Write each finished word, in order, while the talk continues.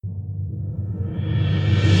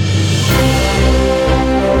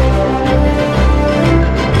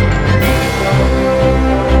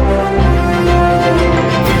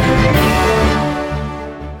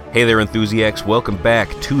Hey there, enthusiasts. Welcome back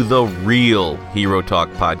to the Real Hero Talk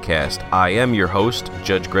podcast. I am your host,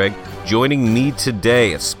 Judge Greg. Joining me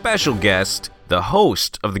today, a special guest, the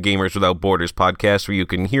host of the Gamers Without Borders podcast, where you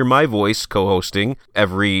can hear my voice co-hosting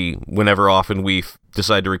whenever often we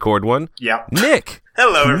decide to record one. Yeah. Nick.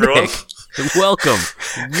 Hello, everyone. Nick, welcome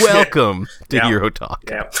to Hero Talk.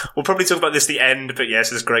 Yeah, we'll probably talk about this at the end, but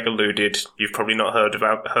yes, as Greg alluded, you've probably not heard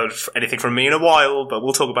anything from me in a while, but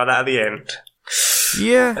we'll talk about that at the end.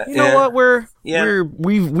 Yeah, you know what?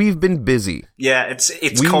 We've been busy. Yeah, it's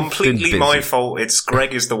completely my fault. It's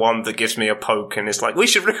Greg is the one that gives me a poke and is like, we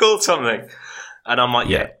should record something. And I'm like,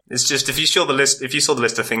 yeah. It's just if you saw the list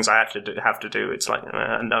of things I have to do, it's like,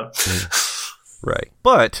 no. Right.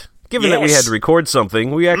 But given that we had to record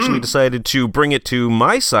something, we actually decided to bring it to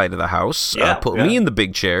my side of the house, put me in the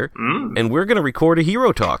big chair, and we're going to record a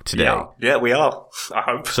Hero Talk today. Yeah, we are. I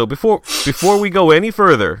hope. So before we go any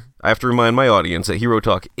further, I have to remind my audience that Hero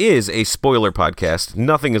Talk is a spoiler podcast.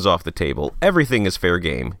 Nothing is off the table. Everything is fair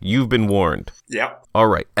game. You've been warned. Yeah. All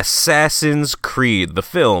right. Assassin's Creed, the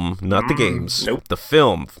film, not the games. Nope. The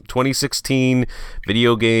film, 2016,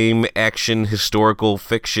 video game, action, historical,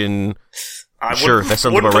 fiction. Sure, that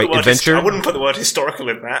sounds about right. Adventure? I wouldn't put the word historical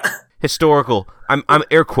in that. Historical. I'm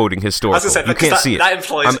air quoting historical. As I said, you can't see it. That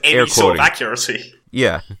implies any sort of accuracy.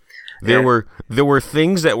 Yeah. There were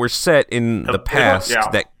things that were set in the past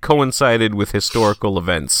that coincided with historical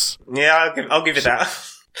events. Yeah, I'll give you that.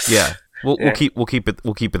 Yeah. We'll keep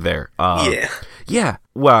it there. Yeah.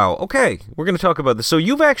 Wow. Okay. We're going to talk about this. So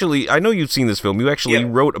I know you've seen this film. You actually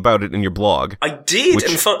wrote about it in your blog. I did.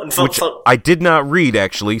 Which I did not read,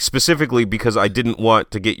 actually, specifically because I didn't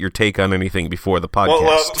want to get your take on anything before the podcast.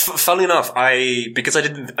 Well, funnily enough, because I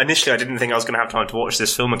didn't think I was going to have time to watch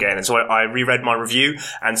this film again, and so I reread my review,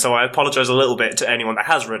 and so I apologize a little bit to anyone that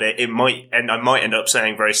has read it. I might end up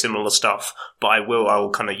saying very similar stuff, but I'll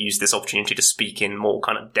kind of use this opportunity to speak in more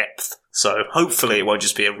kind of depth. So hopefully it won't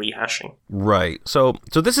just be a rehashing. Right. So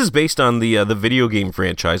this is based on the video game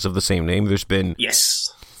franchise of the same name. There's been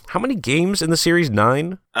how many games in the series?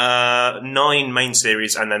 9? 9 main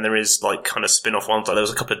series, and then there is like kind of spin-off ones. Like there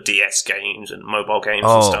was a couple of DS games and mobile games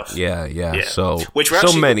and stuff. Yeah. So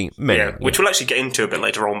many. Yeah, which we'll actually get into a bit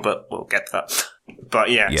later on, but we'll get to that. But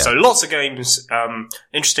so lots of games.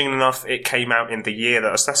 Interesting enough, it came out in the year that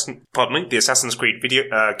the Assassin's Creed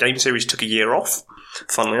video game series took a year off.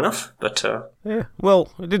 Funnily enough, but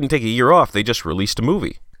well, it didn't take a year off. They just released a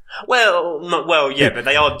movie. But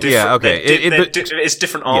they are different. Yeah, okay. It's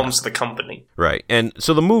different arms of the company. Right, and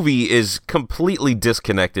so the movie is completely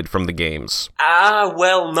disconnected from the games.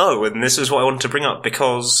 No, and this is what I wanted to bring up,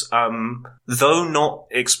 because though not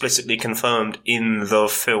explicitly confirmed in the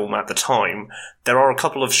film at the time, there are a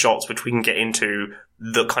couple of shots which we can get into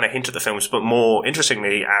that kind of hint at the films, but more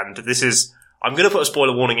interestingly, and this is... I'm going to put a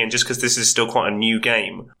spoiler warning in just because this is still quite a new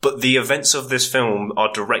game, but the events of this film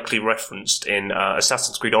are directly referenced in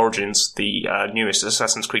Assassin's Creed Origins, the newest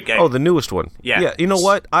Assassin's Creed game. Oh, the newest one. Yeah. You know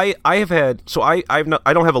what? I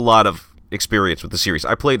don't have a lot of experience with the series.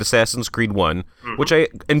 I played Assassin's Creed 1, which I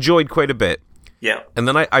enjoyed quite a bit. Yeah. And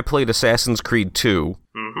then I played Assassin's Creed 2,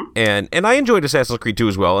 and I enjoyed Assassin's Creed 2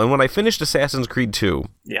 as well. And when I finished Assassin's Creed 2,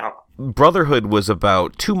 Brotherhood was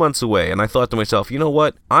about 2 months away, and I thought to myself, you know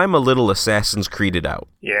what? I'm a little Assassin's Creeded out.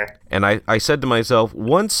 Yeah. And I said to myself,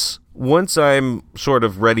 once I'm sort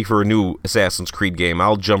of ready for a new Assassin's Creed game,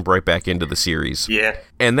 I'll jump right back into the series. Yeah.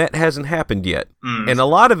 And that hasn't happened yet. And a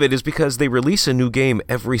lot of it is because they release a new game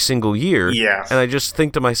every single year. Yeah. And I just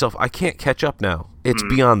think to myself, I can't catch up now. It's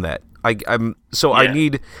beyond that. I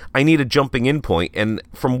need a jumping in point, and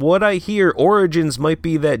from what I hear, Origins might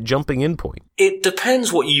be that jumping in point. It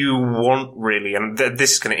depends what you want, really, and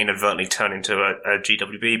this is going to inadvertently turn into a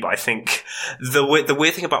GWB, but I think the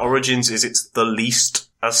weird thing about Origins is it's the least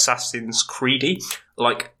Assassin's Creedy.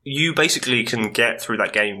 Like, you basically can get through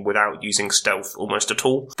that game without using stealth almost at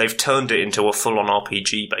all. They've turned it into a full-on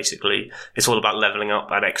RPG, basically. It's all about leveling up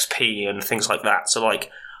at XP and things like that, so like...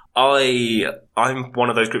 I'm one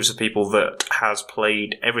of those groups of people that has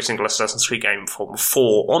played every single Assassin's Creed game from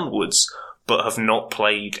 4 onwards, but have not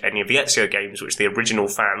played any of the Ezio games, which the original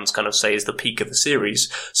fans kind of say is the peak of the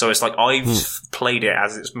series. So it's like I've played it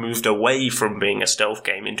as it's moved away from being a stealth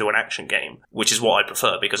game into an action game, which is what I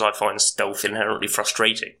prefer because I find stealth inherently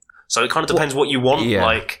frustrating. So it kind of depends what you want. Yeah.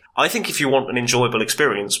 Like, I think if you want an enjoyable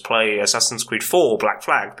experience, play Assassin's Creed 4 Black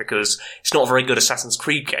Flag, because it's not a very good Assassin's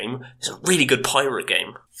Creed game. It's a really good pirate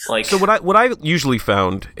game. Like, so what I usually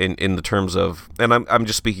found in the terms of, and I'm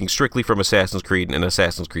just speaking strictly from Assassin's Creed and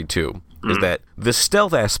Assassin's Creed 2, is that the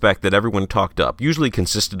stealth aspect that everyone talked up usually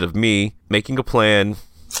consisted of me making a plan,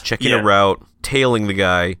 checking a route, tailing the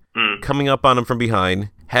guy, coming up on him from behind,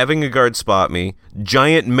 having a guard spot me,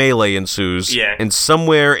 giant melee ensues, and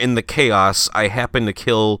somewhere in the chaos, I happen to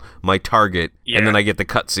kill my target, and then I get the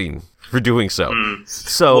cutscene for doing so.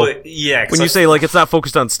 So, when you say, like, it's not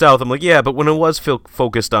focused on stealth, I'm like, yeah, but when it was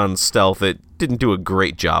focused on stealth, it didn't do a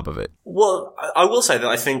great job of it. Well, I will say that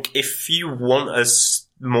I think if you want a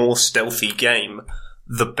more stealthy game,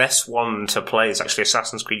 the best one to play is actually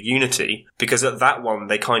Assassin's Creed Unity, because at that one,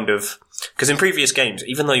 they kind of... Because in previous games,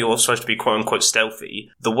 even though you're supposed to be quote-unquote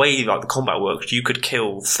stealthy, the way like the combat worked, you could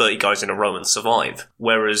kill 30 guys in a row and survive.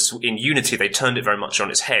 Whereas in Unity, they turned it very much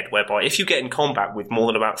on its head, whereby if you get in combat with more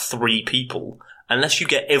than about 3 people, unless you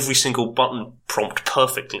get every single button prompt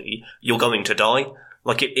perfectly, you're going to die.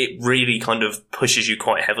 Like, it really kind of pushes you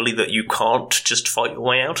quite heavily that you can't just fight your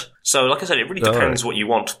way out. So, like I said, it really depends what you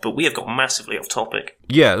want, but we have got massively off topic.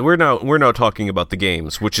 Yeah, we're now talking about the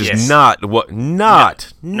games, which is not what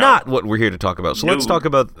we're here to talk about. So let's talk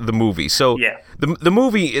about the movie. So the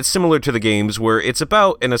movie is similar to the games, where it's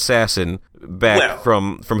about an assassin back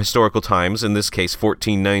from historical times, in this case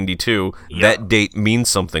 1492. That date means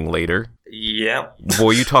something later. Yeah.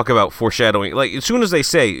 Boy, you talk about foreshadowing. Like, as soon as they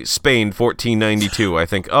say Spain 1492, I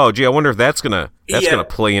think, oh, gee, I wonder if that's gonna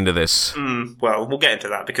play into this. Well, we'll get into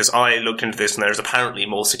that, because I looked into this and there's apparently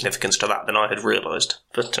more significance to that than I had realised.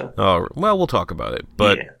 But well, we'll talk about it.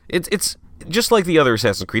 But it's just like the other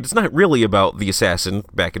Assassin's Creed. It's not really about the assassin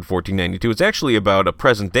back in 1492. It's actually about a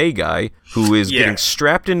present-day guy who is getting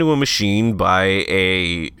strapped into a machine by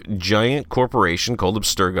a giant corporation called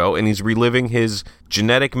Abstergo, and he's reliving his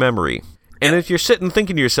genetic memory. And if you're sitting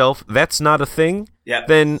thinking to yourself, that's not a thing,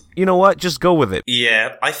 then, you know what, just go with it.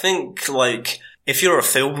 Yeah, I think, like, if you're a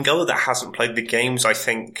film goer that hasn't played the games, I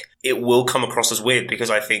think it will come across as weird, because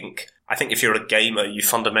I think if you're a gamer, you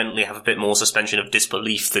fundamentally have a bit more suspension of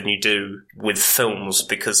disbelief than you do with films,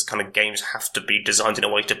 because kind of games have to be designed in a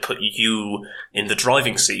way to put you in the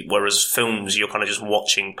driving seat, whereas films, you're kind of just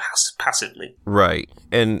watching passively. Right.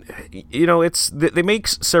 And, you know, they make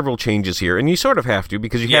several changes here, and you sort of have to,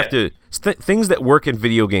 because you have to... things that work in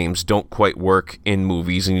video games don't quite work in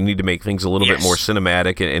movies, and you need to make things a little bit more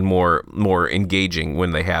cinematic and more engaging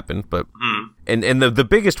when they happen. But and the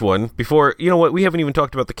biggest one, before, you know what, we haven't even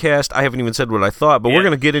talked about the cast, I haven't even said what I thought, but we're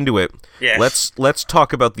going to get into it. Yeah. Let's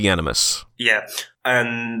talk about the Animus. Yeah,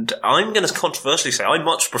 and I'm going to controversially say I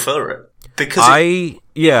much prefer it. Because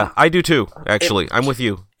I do too, actually. I'm with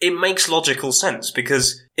you. It makes logical sense,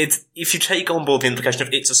 because if you take on board the implication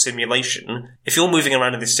of it's a simulation, if you're moving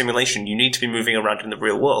around in this simulation, you need to be moving around in the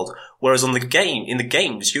real world. Whereas in the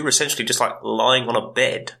games, you're essentially just like lying on a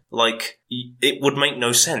bed. Like, it would make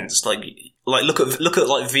no sense. Like look at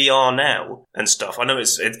like VR now and stuff. I know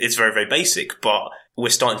it's very, very basic, but we're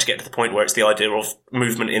starting to get to the point where it's the idea of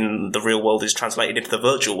movement in the real world is translated into the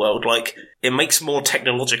virtual world. Like, it makes more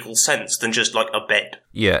technological sense than just like a bed.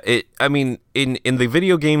 Yeah, I mean, in the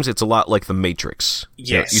video games, it's a lot like the Matrix.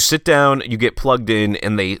 Yes. You sit down, you get plugged in,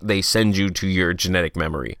 and they send you to your genetic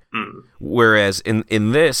memory. Whereas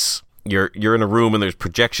in this, you're in a room and there's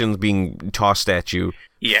projections being tossed at you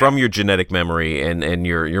from your genetic memory, and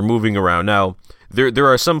you're moving around. Now, there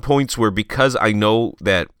are some points where, because I know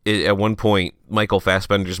that at one point Michael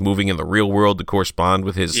Fassbender's moving in the real world to correspond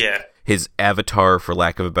with his avatar, for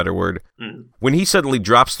lack of a better word. When he suddenly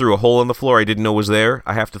drops through a hole in the floor I didn't know was there,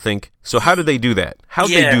 I have to think, so how did they do that? How'd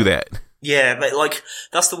they do that? Yeah, like,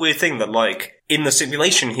 that's the weird thing, that, like, in the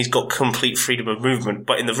simulation, he's got complete freedom of movement,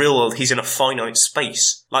 but in the real world, he's in a finite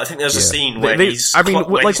space. Like, I think there's a scene where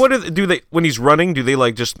when he's running, do they,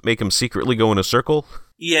 like, just make him secretly go in a circle?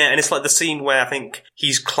 Yeah, and it's like the scene where I think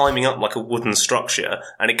he's climbing up, like, a wooden structure,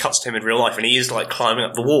 and it cuts to him in real life, and he is, like, climbing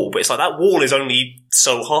up the wall, but it's like, that wall is only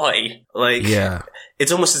so high. Like,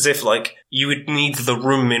 it's almost as if, like, you would need the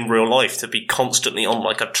room in real life to be constantly on,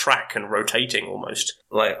 like, a track and rotating, almost.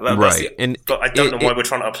 Like, but I don't know why we're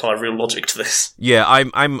trying to apply real logic to this. Yeah,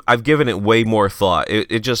 I've given it way more thought.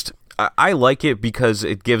 It just... I like it because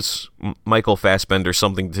it gives Michael Fassbender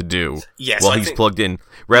something to do while he's plugged in,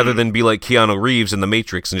 rather than be like Keanu Reeves in The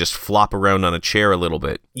Matrix and just flop around on a chair a little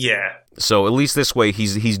bit. Yeah. So at least this way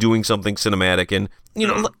he's doing something cinematic, and, you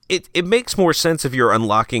know, it makes more sense if you're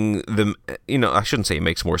unlocking them. You know, I shouldn't say it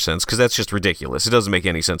makes more sense, because that's just ridiculous. It doesn't make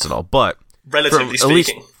any sense at all, but... Relatively speaking. At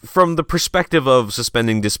least from the perspective of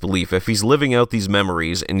suspending disbelief, if he's living out these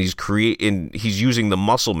memories and he's using the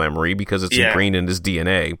muscle memory because it's ingrained in his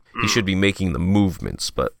DNA, he should be making the movements.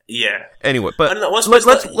 But anyway, but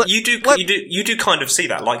you do kind of see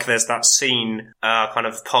that. Like, there's that scene kind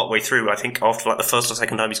of partway through, I think after like the first or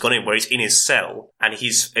second time he's gone in, where he's in his cell and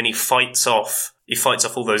he fights off he fights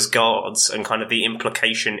off all those guards, and kind of the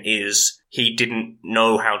implication is he didn't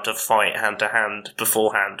know how to fight hand to hand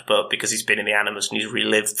beforehand, but because he's been in the Animus and he's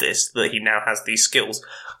relived this, that he now has these skills.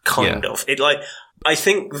 Kind of. I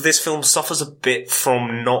think this film suffers a bit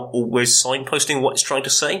from not always signposting what it's trying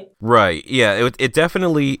to say. Right. Yeah. It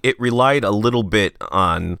definitely relied a little bit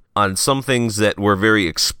on some things that were very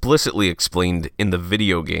explicitly explained in the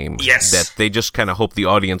video game. Yes. That they just kind of hoped the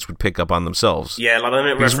audience would pick up on themselves. Yeah, like I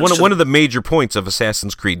mean, because one of the major points of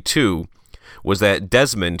Assassin's Creed 2 was that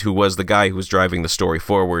Desmond, who was the guy who was driving the story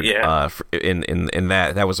forward, in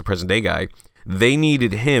that was the present day guy. They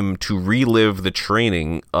needed him to relive the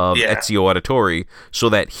training of Ezio Auditore so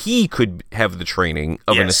that he could have the training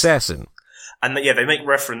of an assassin. And they make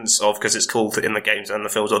reference of, because it's called in the games and the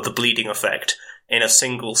films, of the bleeding effect in a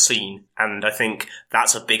single scene. And I think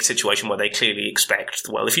that's a big situation where they clearly expect,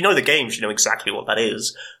 well, if you know the games, you know exactly what that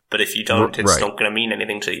is. But if you don't, it's not going to mean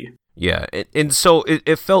anything to you. Yeah, and so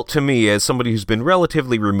it felt to me, as somebody who's been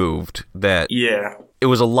relatively removed, that it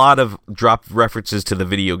was a lot of dropped references to the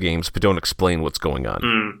video games, but don't explain what's going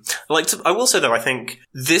on. I will say, though, I think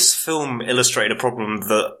this film illustrated a problem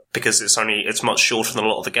that, because it's much shorter than a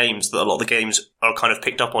lot of the games, that a lot of the games are kind of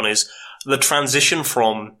picked up on, is the transition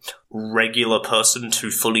from regular person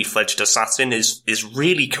to fully fledged assassin is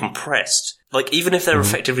really compressed. Like, even if they're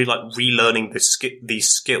effectively, like, relearning these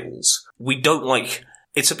skills, we don't, like...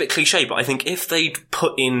 It's a bit cliche, but I think if they'd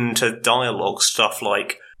put into dialogue stuff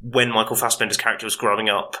like, when Michael Fassbender's character was growing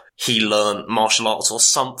up, he learned martial arts or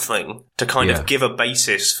something to kind of give a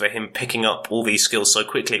basis for him picking up all these skills so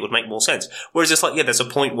quickly, it would make more sense. Whereas it's like, there's a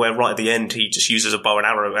point where right at the end he just uses a bow and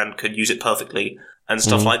arrow and could use it perfectly and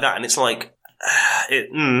stuff like that. And it's like,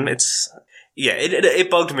 it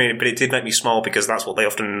bugged me, but it did make me smile because that's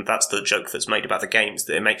the joke that's made about the games,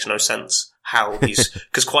 that it makes no sense how these,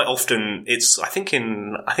 because quite often I think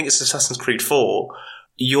it's Assassin's Creed 4,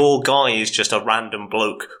 your guy is just a random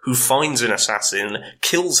bloke who finds an assassin,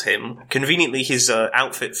 kills him, conveniently his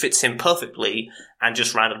outfit fits him perfectly, and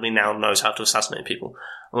just randomly now knows how to assassinate people.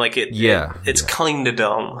 Like, it's kind of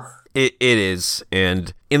dumb. It is,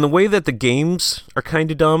 and in the way that the games are kind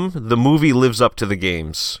of dumb, the movie lives up to the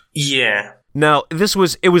games. Yeah. Now, it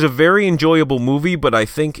was a very enjoyable movie, but I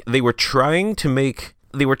think they were trying to make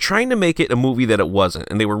it a movie that it wasn't,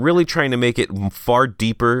 and they were really trying to make it far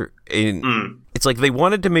deeper. It's like they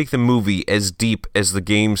wanted to make the movie as deep as the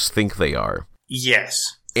games think they are.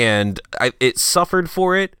 Yes. And it suffered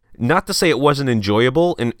for it. Not to say it wasn't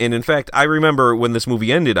enjoyable, and in fact, I remember when this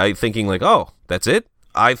movie ended, I thinking like, oh, that's it?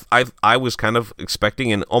 I was kind of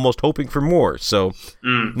expecting and almost hoping for more. So,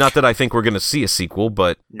 not that I think we're going to see a sequel,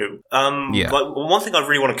 but no. But one thing I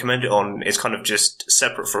really want to commend it on is kind of just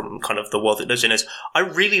separate from kind of the world it lives in, is I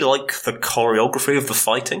really like the choreography of the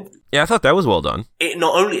fighting. Yeah, I thought that was well done. It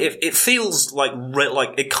not only it feels like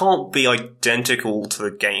it can't be identical to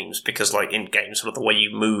the games, because like in games, sort of the way you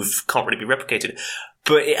move can't really be replicated.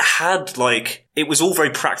 But it had, like, it was all very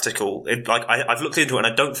practical. I've looked into it and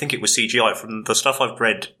I don't think it was CGI. From the stuff I've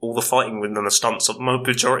read, all the fighting and the stunts, the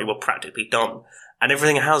majority were practically done. And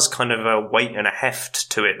everything has kind of a weight and a heft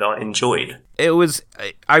to it that I enjoyed. It was,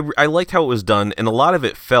 I liked how it was done, and a lot of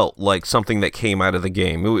it felt like something that came out of the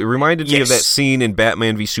game. It reminded me of that scene in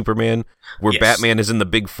Batman v Superman, where Batman is in the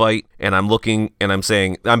big fight, and I'm looking, and I'm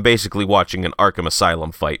saying, I'm basically watching an Arkham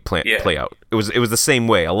Asylum fight play out. It was the same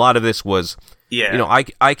way. A lot of this was... Yeah. You know,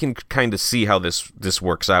 I can kind of see how this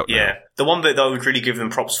works out now. Yeah. The one bit that I would really give them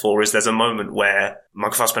props for is there's a moment where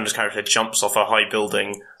Michael Fassbender's character jumps off a high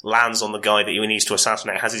building, lands on the guy that he needs to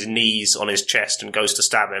assassinate, has his knees on his chest and goes to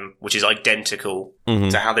stab him, which is identical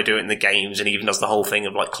to how they do it in the games, and he even does the whole thing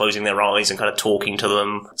of like closing their eyes and kind of talking to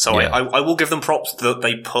them. So I will give them props that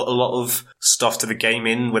they put a lot of stuff to the game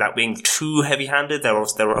in without being too heavy-handed. There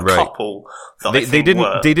were a couple that they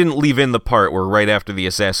didn't leave in the part where right after the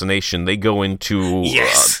assassination they go into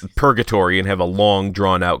purgatory and have a long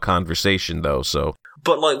drawn-out conversation, though. So.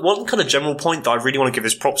 But, like, one kind of general point that I really want to give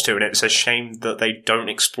this props to, and it's a shame that they don't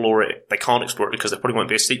explore it, they can't explore it because there probably won't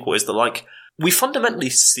be a sequel, is that, like, we fundamentally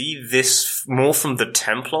see this more from the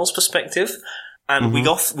Templars' perspective, and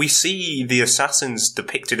we see the assassins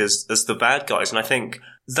depicted as the bad guys, and I think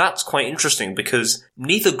that's quite interesting because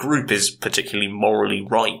neither group is particularly morally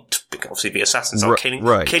right. Because obviously the assassins are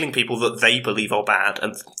killing people that they believe are bad,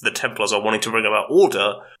 and the Templars are wanting to bring about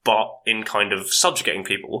order, but in kind of subjugating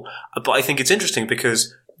people. But I think it's interesting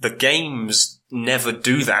because the games never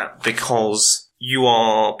do that, because you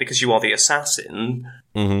are the assassin,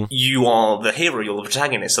 you are the hero, you're the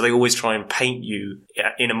protagonist. So they always try and paint you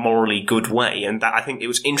in a morally good way. And that, I think it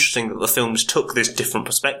was interesting that the films took this different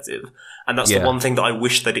perspective. And that's the one thing that I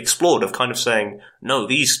wish they'd explored, of kind of saying, no,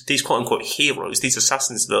 these quote unquote heroes, these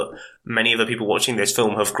assassins that many of the people watching this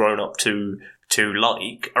film have grown up to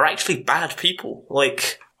like, are actually bad people.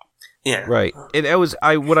 Like, yeah. Right. And that was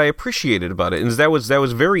what I appreciated about it is that was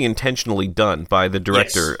very intentionally done by the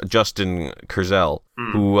director, Justin Kurzel,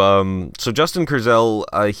 who so Justin Kurzel,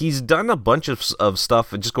 he's done a bunch of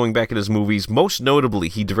stuff just going back at his movies. Most notably,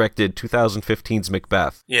 he directed 2015's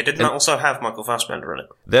Macbeth. Yeah, didn't that also have Michael Fassbender in it?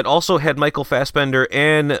 That also had Michael Fassbender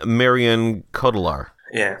and Marion Cotillard.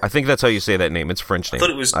 Yeah. I think that's how you say that name. It's a French I name. thought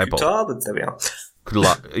it was Cotillard, but there we are.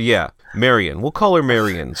 Yeah, Marion. We'll call her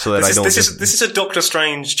Marion so that this is a Doctor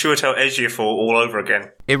Strange Chiwetel Ejiofor all over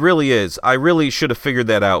again. It really is. I really should have figured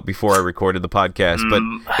that out before I recorded the podcast, but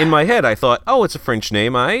in my head I thought, oh, it's a French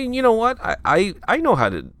name. You know what? I know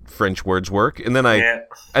how French words work. And then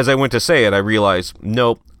as I went to say it, I realized,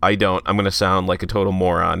 nope, I don't. I'm going to sound like a total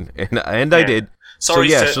moron. And I did. Sorry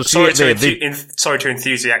to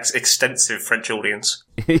enthuse the extensive French audience.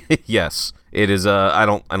 Yes, it is. I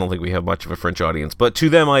don't think we have much of a French audience, but to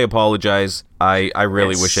them, I apologize. I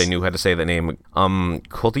really wish I knew how to say that name.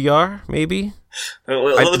 Cotillard, maybe.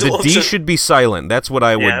 The D should be silent. That's what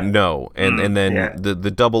I would know, and then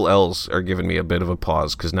the double L's are giving me a bit of a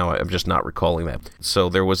pause because now I'm just not recalling that. So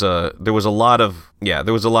there was a lot of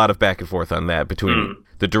back and forth on that between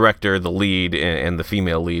the director, the lead, and the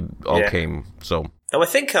female lead all came. So. Oh, I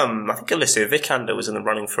think Alicia Vikander was in the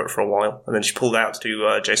running for it for a while, and then she pulled out to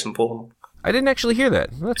do Jason Bourne. I didn't actually hear that.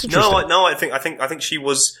 That's interesting. No. I think she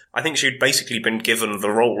was. I think she'd basically been given the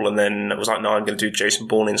role, and then it was like, no, I'm going to do Jason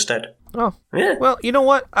Bourne instead. Oh, yeah. Well, you know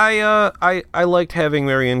what? I liked having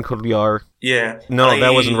Marion Cotillard. Yeah. No,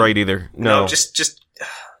 that wasn't right either. No, just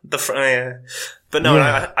the. But no,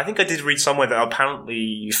 I think I did read somewhere that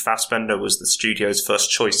apparently Fassbender was the studio's first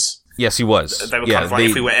choice. Yes, he was. They were kind of like,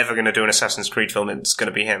 if we were ever going to do an Assassin's Creed film, it's going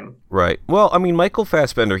to be him. Right. Well, I mean, Michael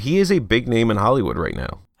Fassbender, he is a big name in Hollywood right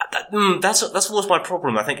now. That's always my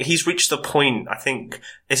problem. I think he's reached the point, I think,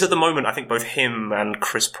 it's at the moment, I think both him and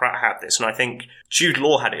Chris Pratt had this, and I think Jude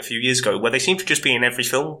Law had it a few years ago, where they seem to just be in every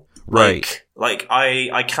film. Right. Like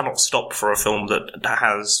I cannot stop for a film that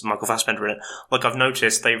has Michael Fassbender in it. Like, I've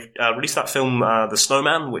noticed they've released that film, The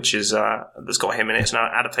Snowman, which is, that's got him in it. It's an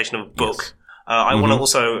adaptation of a book. Yes. I want to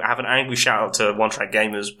also have an angry shout out to One Track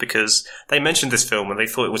Gamers because they mentioned this film and they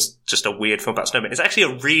thought it was just a weird film about snowmen. It's actually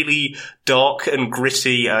a really dark and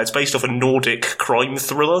gritty, it's based off a Nordic crime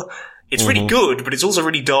thriller. It's really good, but it's also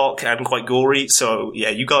really dark and quite gory. So, yeah,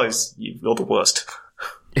 you guys, you're the worst.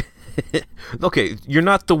 Okay, you're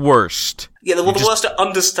not the worst. Yeah, the worst at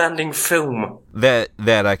understanding film. That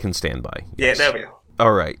I can stand by. Yes. Yeah, there we go.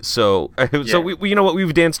 All right, so we you know what,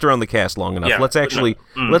 we've danced around the cast long enough. Let's actually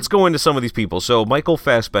let's go into some of these people. So Michael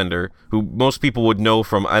Fassbender, who most people would know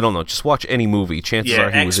from, I don't know, just watch any movie. Chances are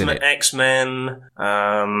he was in it. X-Men,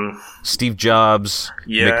 Steve Jobs,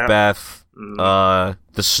 Macbeth, The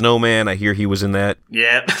Snowman. I hear he was in that.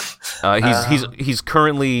 Yeah. He's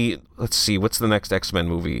currently, let's see, what's the next X-Men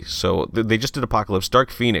movie? So they just did Apocalypse, Dark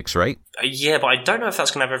Phoenix, right? Yeah, but I don't know if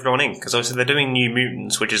that's going to have everyone in, because obviously they're doing New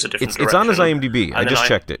Mutants, which is a different direction. It's on his IMDb. I just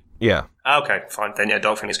checked it. Yeah. Okay, fine. Then, yeah,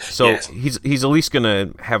 Dark Phoenix. So he's at least going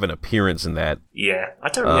to have an appearance in that. Yeah.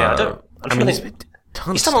 I mean,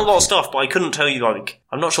 he's done a lot of stuff, but I couldn't tell you, like,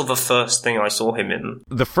 I'm not sure the first thing I saw him in.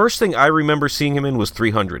 The first thing I remember seeing him in was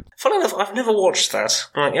 300. Funny enough, I've never watched that.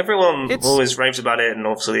 Like, everyone always raves about it, and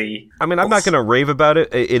obviously... I mean, I'm not going to rave about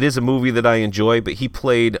it. It is a movie that I enjoy, but he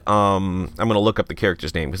played, I'm going to look up the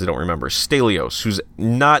character's name because I don't remember, Stelios, who's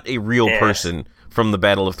not a real person from the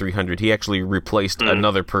Battle of 300. He actually replaced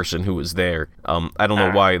another person who was there. I don't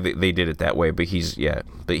know why they did it that way, but he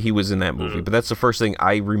was in that movie. But that's the first thing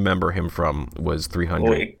I remember him from was 300.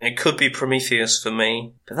 Well, it could be Prometheus for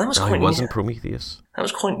me, but that was quite new. It wasn't Prometheus. That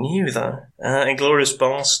was quite new, though. Inglourious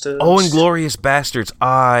Basterds. Oh, Inglourious Basterds.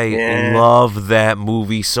 I love that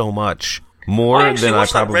movie so much. More than I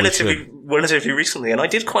probably should. Relatively recently, and I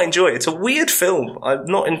did quite enjoy it. It's a weird film. I'm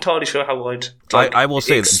not entirely sure how I'd I will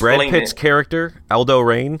say that Brad Pitt's character, Aldo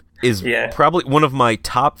Rain, is probably one of my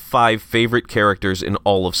top 5 favorite characters in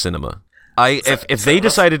all of cinema. If they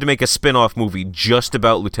decided to make a spin-off movie just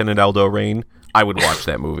about Lieutenant Aldo Rain, I would watch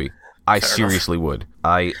that movie. I seriously would.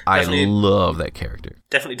 I love that character.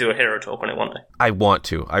 Definitely do a hero talk on it one day. I want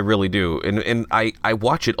to. I really do. And I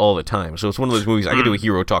watch it all the time. So it's one of those movies I could do a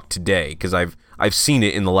hero talk today because I've seen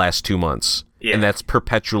it in the last 2 months. Yeah. And that's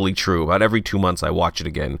perpetually true. About every 2 months, I watch it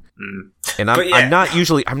again. And I'm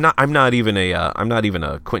not even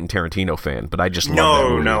a Quentin Tarantino fan, but I just love that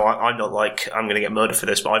movie. No, I'm not like I'm going to get murdered for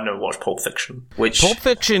this, but I've never watched Pulp Fiction. Pulp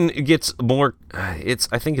Fiction gets more. I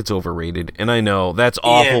think it's overrated, and I know that's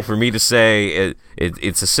awful for me to say.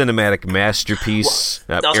 It's a cinematic masterpiece.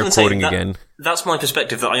 Air quoting again. That's my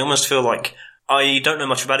perspective. That I almost feel like I don't know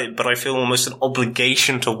much about it, but I feel almost an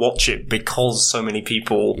obligation to watch it because so many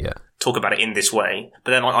people talk about it in this way.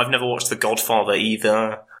 But then I've never watched The Godfather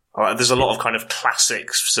either. There's a lot of kind of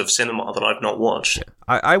classics of cinema that I've not watched.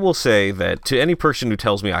 Yeah. I will say that to any person who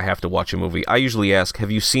tells me I have to watch a movie, I usually ask,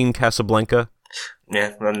 have you seen Casablanca?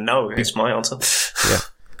 Yeah, no, it's my answer.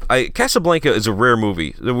 Yeah. Casablanca is a rare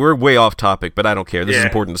movie. We're way off topic, but I don't care. This is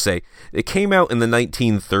important to say. It came out in the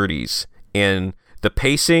 1930s, and the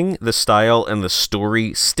pacing, the style, and the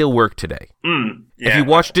story still work today. If you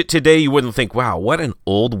watched it today, you wouldn't think, wow, what an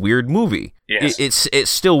old, weird movie. Yes. It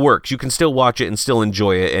still works. You can still watch it and still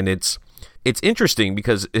enjoy it, and it's interesting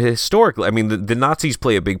because historically, I mean, the Nazis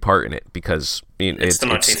play a big part in it because it's the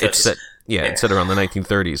 1930s. It's set around the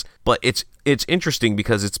 1930s. But it's interesting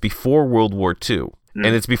because it's before World War II.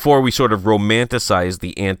 And it's before we sort of romanticize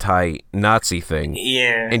the anti-Nazi thing.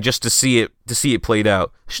 Yeah. And just to see it played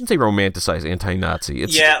out. I shouldn't say romanticize anti-Nazi.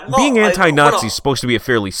 Being anti-Nazi is supposed to be a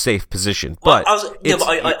fairly safe position. But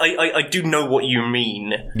I do know what you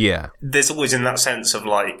mean. Yeah. There's always in that sense of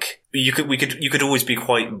like you could always be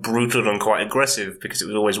quite brutal and quite aggressive because it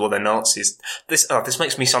was always, well, they're Nazis. This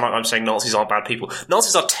makes me sound like I'm saying Nazis aren't bad people.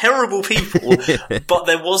 Nazis are terrible people. But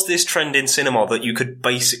there was this trend in cinema that you could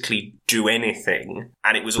basically do anything,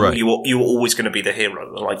 and it was you were always going to be the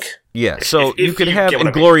hero. Like you could have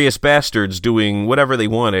Inglourious Bastards doing whatever they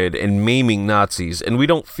wanted and maiming Nazis, and we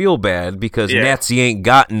don't feel bad because Nazi ain't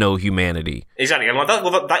got no humanity. Exactly, and like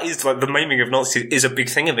that is like the maiming of Nazis is a big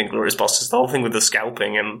thing of Inglourious Bastards. The whole thing with the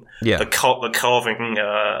scalping and the carving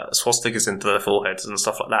swastikas into their foreheads and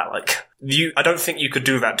stuff like that. Like I don't think you could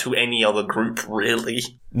do that to any other group, really.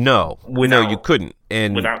 No, you couldn't,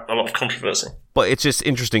 and without a lot of controversy. But it's just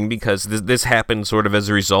interesting because this happened sort of as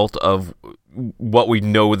a result of what we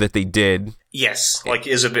know that they did. Yes, like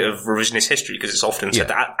it is a bit of revisionist history because it's often said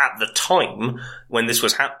that at the time when this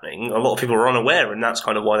was happening, a lot of people were unaware, and that's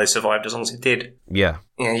kind of why they survived as long as it did. Yeah.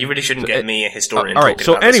 Yeah, you really shouldn't get me, a historian. All right.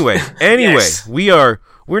 So anyway, yes.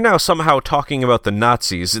 we're now somehow talking about the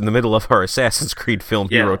Nazis in the middle of our Assassin's Creed film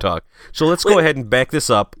Hero Talk. So let's go ahead and back this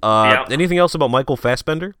up. Anything else about Michael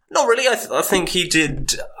Fassbender? Not really. I think he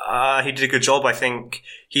did a good job. I think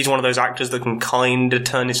he's one of those actors that can kind of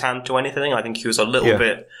turn his hand to anything. I think he was a little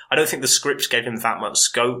bit. I don't think the script gave him that much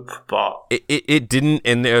scope, but it didn't.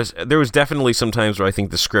 And there was definitely some times where I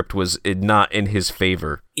think the script was not in his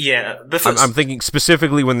favor. Yeah, I'm thinking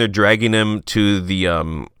specifically when they're dragging him to the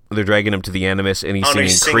Animus, and he's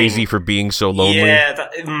singing "Crazy for Being So Lonely."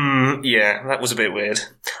 Yeah, that was a bit weird.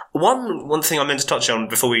 One thing I meant to touch on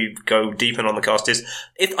before we go deep in on the cast is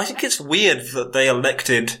I think it's weird that they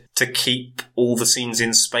elected to keep all the scenes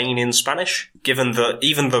in Spain in Spanish, given that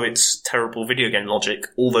even though it's terrible video game logic,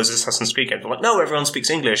 all those Assassin's Creed games are like, no, everyone speaks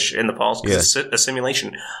English in the past because it's a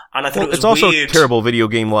simulation. And I thought it was weird. It's also terrible video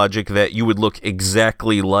game logic that you would look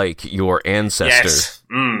exactly like your ancestor. Yes.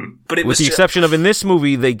 But it with the exception of in this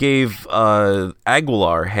movie, they gave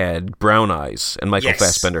Aguilar had brown eyes and Michael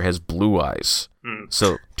Fassbender has blue eyes.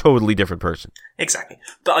 So totally different person. Exactly.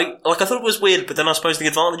 But I thought it was weird, but then I suppose the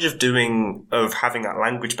advantage of having that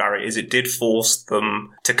language barrier is it did force them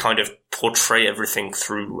to kind of portray everything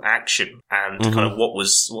through action and kind of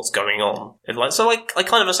what's going on. So I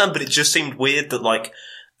kind of understand, but it just seemed weird that like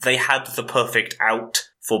they had the perfect out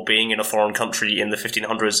for being in a foreign country in the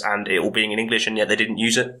 1500s and it all being in English, and yet they didn't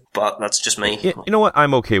use it. But that's just me. Yeah, you know what?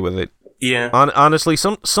 I'm okay with it. Yeah. Honestly,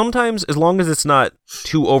 sometimes as long as it's not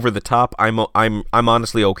too over the top, I'm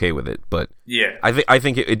honestly okay with it. But yeah, I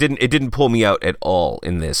think it didn't pull me out at all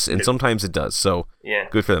in this, and sometimes it does. So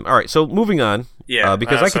good for them. All right, so moving on. Yeah,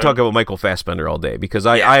 because I could talk about Michael Fassbender all day because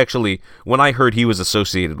I actually, when I heard he was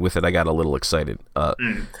associated with it, I got a little excited. So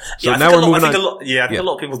now we're moving on. I think a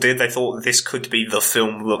lot of people did. They thought this could be the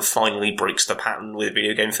film that finally breaks the pattern with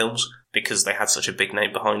video game films because they had such a big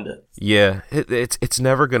name behind it. Yeah, it's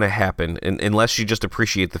never going to happen unless you just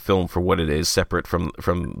appreciate the film for what it is, separate from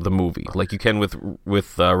the movie, like you can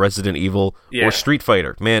with Resident Evil or Street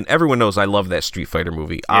Fighter. Man, everyone knows I love that Street Fighter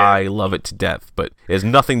movie. I love it to death, but it has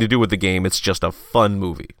nothing to do with the game. It's just a fun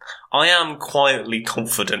movie. I am quietly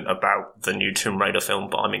confident about the new Tomb Raider film,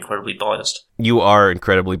 but I'm incredibly biased. You are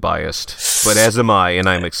incredibly biased, but as am I, and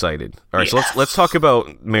I'm excited. All right, so let's talk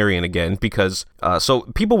about Marion again, because so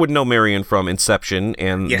people would know Marion from Inception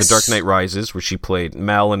and The Dark Knight Rises, where she played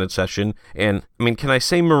Mal in Inception. And I mean, can I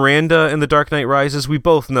say Miranda in The Dark Knight Rises? We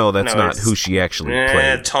both know that's not who she actually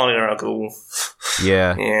played. Talia al Ghul.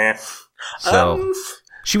 Yeah. Yeah. So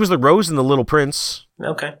she was the Rose in The Little Prince.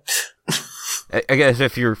 Okay. I guess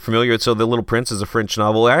if you're familiar, so The Little Prince is a French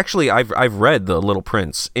novel. Actually, I've read The Little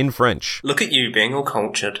Prince in French. Look at you being all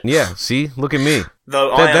cultured. Yeah, see? Look at me.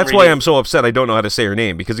 Though that's why I'm so upset I don't know how to say her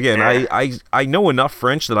name, because again, I know enough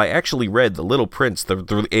French that I actually read The Little Prince,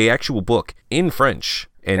 the actual book, in French,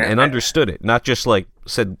 and understood it. Not just, like,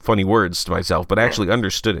 said funny words to myself, but actually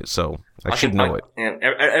understood it, so I should know it. Yeah.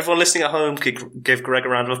 Everyone listening at home could give Greg a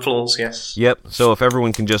round of applause, yes. Yep, so if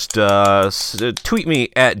everyone can just tweet me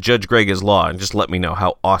at Judge Greg is Law and just let me know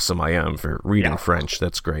how awesome I am for reading French,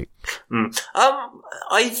 that's great.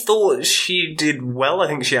 I thought she did well. I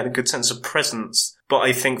think she had a good sense of presence. But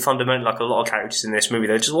I think fundamentally, like a lot of characters in this movie,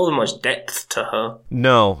 there just wasn't much depth to her.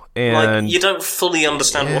 No, and... Like, you don't fully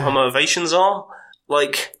understand what her motivations are.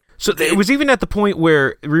 Like... So it was even at the point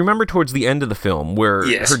where, remember towards the end of the film, where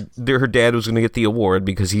her dad was going to get the award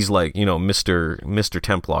because he's like, you know, Mr.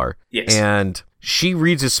 Templar. Yes. And she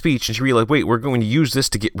reads his speech and she realized, wait, we're going to use this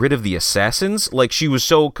to get rid of the assassins? Like, she was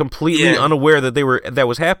so completely unaware that that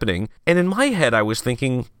was happening. And in my head, I was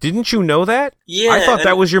thinking, didn't you know that? Yeah. I thought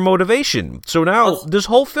that was your motivation. So now, this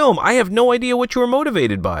whole film, I have no idea what you were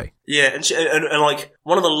motivated by. Yeah, and like,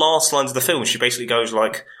 one of the last lines of the film, she basically goes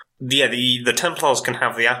like, yeah, the Templars can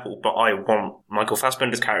have the apple, but I want Michael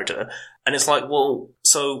Fassbender's character. And it's like, well,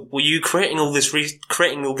 so were you creating all this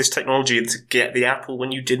technology to get the apple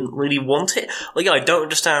when you didn't really want it? Like, I don't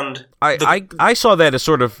understand. I saw that as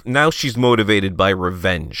sort of, now she's motivated by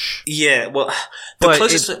revenge. Yeah, well,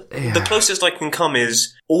 the closest I can come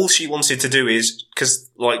is all she wanted to do is,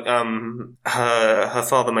 because, like, her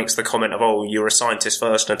father makes the comment of, oh, you're a scientist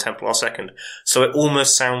first and a Templar second. So it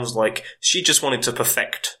almost sounds like she just wanted to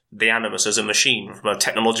perfect the Animus as a machine from a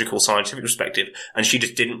technological scientific perspective, and she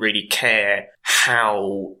just didn't really care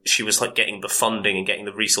how she was like getting the funding and getting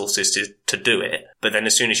the resources to do it. But then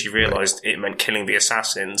as soon as she realized it meant killing the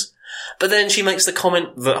assassins, but then she makes the comment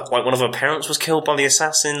that like one of her parents was killed by the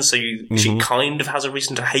assassins, so she kind of has a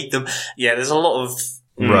reason to hate them. Yeah, there's a lot of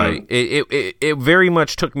Right. It very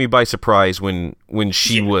much took me by surprise when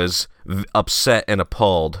she was upset and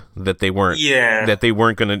appalled that they weren't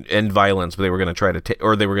going to end violence, but they were going to try to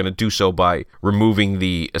or they were going to do so by removing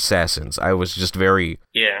the assassins. I was just very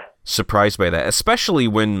surprised by that, especially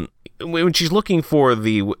when she's looking for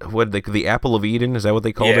the Apple of Eden. Is that what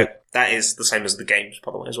they called it? That is the same as the games,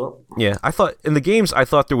 by the way, as well. Yeah, I thought in the games,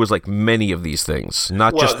 there was like many of these things,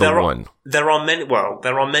 not just the one. There are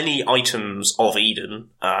many items of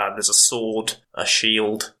Eden. There's a sword, a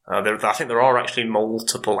shield. I think there are actually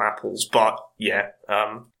multiple apples, but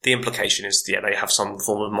the implication is they have some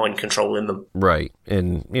form of mind control in them. Right,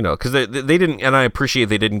 and because they didn't, and I appreciate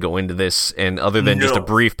they didn't go into this, and other than just a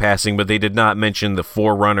brief passing, but they did not mention the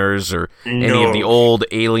Forerunners or any of the old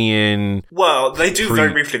alien. Well, they do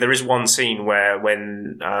very briefly. There is one scene where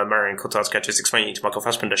when Marion Cotard is explaining to Michael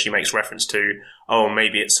Fassbender, she makes reference to,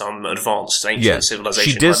 maybe it's some advanced ancient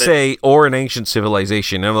civilization. She did say, or an ancient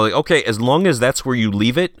civilization. And I'm like, okay, as long as that's where you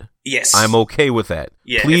leave it, yes, I'm okay with that.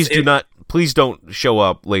 Yeah, Please don't show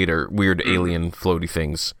up later, weird alien floaty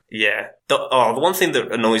things. Yeah. The one thing that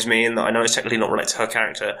annoys me, and that I know is technically not related to her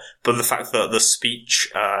character, but the fact that the speech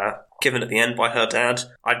given at the end by her dad,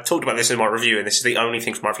 I talked about this in my review, and this is the only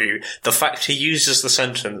thing from my review, the fact he uses the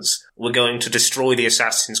sentence, we're going to destroy the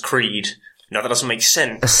Assassin's Creed. No, that doesn't make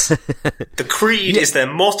sense. The Creed is their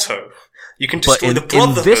motto. You can destroy the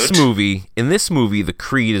Brotherhood. In this movie, the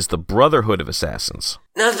Creed is the Brotherhood of Assassins.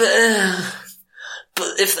 No, but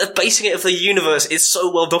if basing it off the universe, it's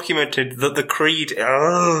so well documented that the Creed.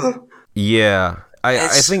 Yeah, I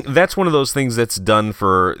think that's one of those things that's done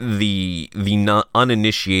for the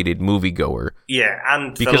uninitiated moviegoer. Yeah,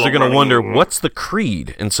 and because they're going to wonder what's the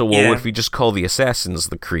Creed, and so if we just call the Assassins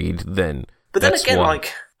the Creed, then. But then again,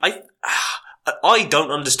 I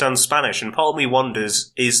don't understand Spanish, and part of me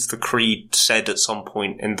wonders, is the Creed said at some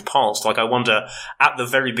point in the past? Like, I wonder, at the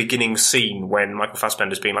very beginning scene when Michael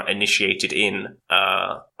Fassbender's being, initiated in,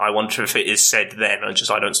 I wonder if it is said then,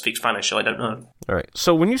 I don't speak Spanish, so I don't know. Alright,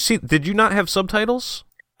 so when did you not have subtitles?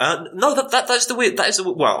 No, that's the weird. That is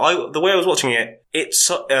the way I was watching it. It's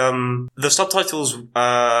the subtitles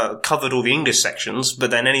covered all the English sections, but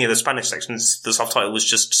then any of the Spanish sections, the subtitle was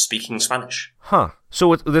just speaking Spanish. Huh.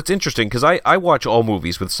 So that's interesting because I watch all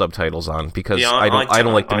movies with subtitles on because I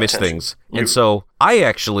don't like to miss things, and so I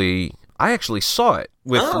actually saw it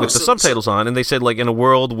with the subtitles on, and they said like in a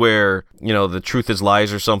world where the truth is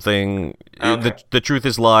lies or something. Okay. The truth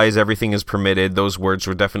is lies. Everything is permitted. Those words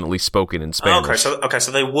were definitely spoken in Spanish. Okay,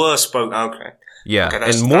 so they were spoken. Okay. Yeah, okay,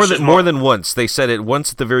 and more than once. They said it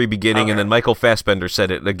once at the very beginning, and then Michael Fassbender said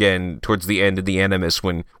it again towards the end of The Animus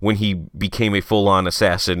when he became a full-on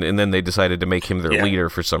assassin, and then they decided to make him their leader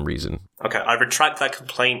for some reason. Okay, I retract that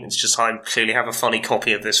complaint. It's just I clearly have a funny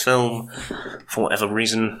copy of this film for whatever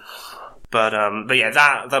reason. But yeah,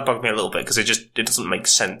 that bugged me a little bit because it doesn't make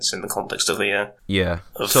sense in the context of the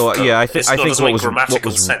I think what was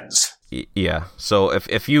grammatical sense. Yeah. So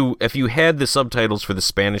if you had the subtitles for the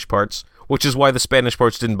Spanish parts, which is why the Spanish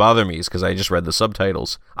parts didn't bother me, is because I just read the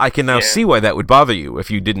subtitles. I can now see why that would bother you if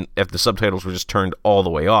the subtitles were just turned all the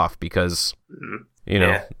way off because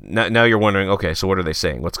now you're wondering, okay, so what are they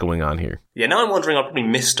saying? What's going on here? Yeah, now I'm wondering. I probably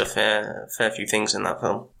missed a fair few things in that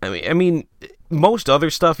film. I mean, most other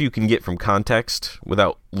stuff you can get from context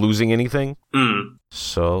without losing anything.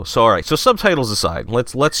 So all right. So subtitles aside,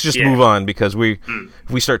 let's just move on because we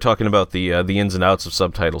start talking about the ins and outs of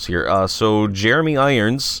subtitles here. So Jeremy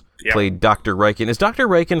Irons played Dr. Riken. Is Dr.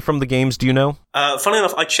 Riken from the games? Do you know? Funnily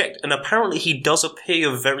enough, I checked, and apparently he does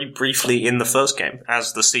appear very briefly in the first game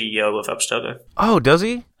as the CEO of Abstergo. Oh, does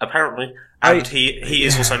he? Apparently, and he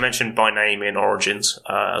is also mentioned by name in Origins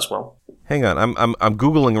as well. Hang on, I'm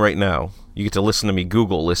googling right now. You get to listen to me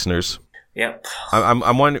Google, listeners. Yep.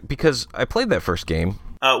 I'm wondering because I played that first game.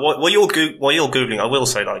 While you're googling, I will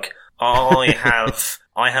say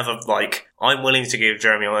I'm willing to give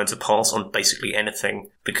Jeremy Irons a pass on basically anything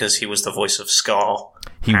because he was the voice of Scar.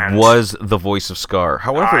 He was the voice of Scar.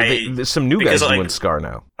 However, there's some new guys doing Scar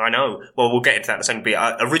now. I know. Well, we'll get into that in a second.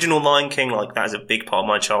 But original Lion King, that is a big part of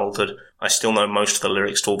my childhood. I still know most of the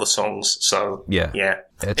lyrics to all the songs. So yeah.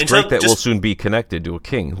 It's great that we'll soon be connected to a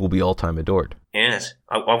king who will be all time adored. Yes,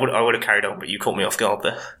 I would have carried on, but you caught me off guard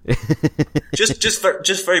there.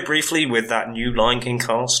 just very briefly with that new Lion King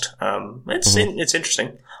cast, it's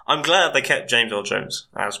interesting. I'm glad they kept James Earl Jones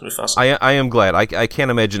as Mufasa. I am glad. I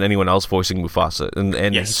can't imagine anyone else voicing Mufasa,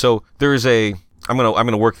 and yes. So there is a. I'm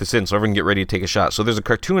gonna work this in so everyone can get ready to take a shot. So there's a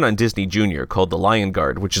cartoon on Disney Junior called The Lion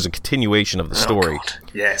Guard, which is a continuation of the story.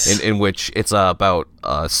 Yes. In which it's about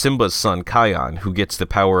Simba's son Kion, who gets the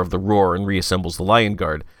power of the roar and reassembles the Lion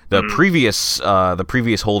Guard. The previous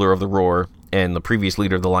holder of the roar and the previous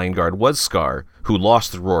leader of the Lion Guard was Scar, who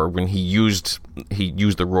lost the roar when he used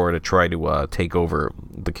the roar to try to take over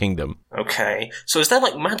the kingdom. Okay, so is there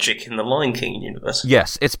magic in the Lion King universe?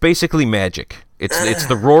 Yes, it's basically magic. It's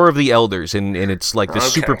the roar of the elders, and it's like the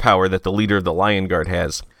superpower that the leader of the Lion Guard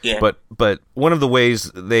has. Yeah. But one of the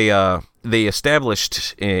ways they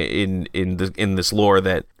established in this lore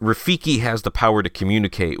that Rafiki has the power to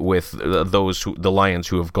communicate with the lions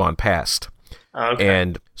who have gone past. Okay.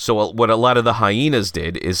 And so what a lot of the hyenas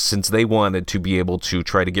did is, since they wanted to be able to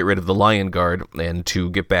try to get rid of the Lion Guard and to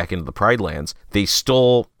get back into the Pride Lands, they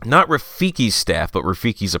stole not Rafiki's staff, but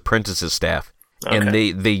Rafiki's apprentice's staff. Okay.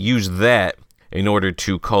 And they used that in order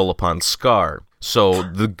to call upon Scar. So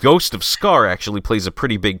the ghost of Scar actually plays a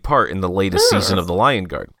pretty big part in the latest season of the Lion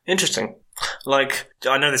Guard. Interesting.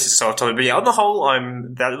 I know this is so off topic, but on the whole,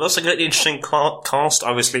 that looks like an interesting cast.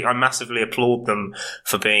 Obviously, I massively applaud them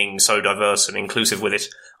for being so diverse and inclusive with it.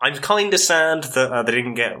 I'm kind of sad that they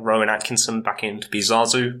didn't get Rowan Atkinson back in to be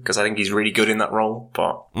Zazu, because I think he's really good in that role,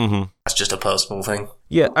 but that's just a personal thing.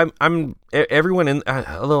 Yeah, I'm everyone in,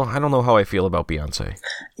 although I don't know how I feel about Beyonce.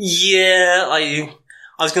 Yeah, I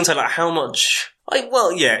was going to say, how much...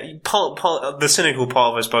 part the cynical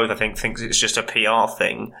part of us both, I think, thinks it's just a PR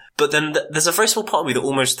thing. But then there's a very small part of me that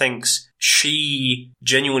almost thinks she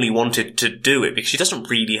genuinely wanted to do it because she doesn't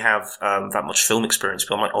really have that much film experience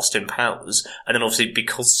beyond Austin Powers. And then obviously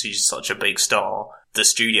because she's such a big star, the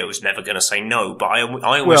studio is never going to say no. But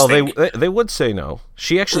I always think... they would say no.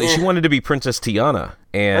 She wanted to be Princess Tiana,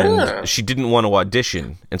 and she didn't want to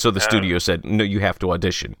audition. And so the studio said, no, you have to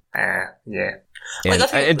audition. Yeah.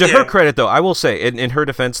 And to her credit, though, I will say, in her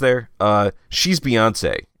defense there, she's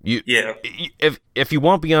Beyonce. If you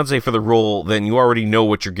want Beyonce for the role, then you already know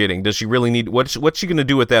what you're getting. Does she really need... What's she going to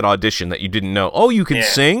do with that audition that you didn't know? Oh, you can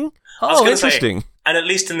sing? Oh, interesting. And at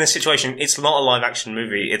least in this situation, it's not a live action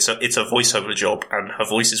movie. It's a voiceover job, and her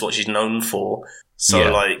voice is what she's known for.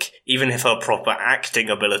 So, like, even if her proper acting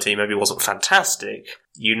ability maybe wasn't fantastic,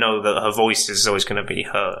 you know that her voice is always going to be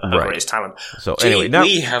her greatest talent. So, anyway, now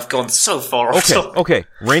we have gone so far off. Okay,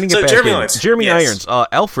 reining it back Jeremy in. Irons. Jeremy Irons,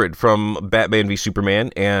 Alfred from Batman v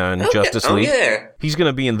Superman and Justice League. Yeah. He's going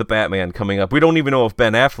to be in The Batman coming up. We don't even know if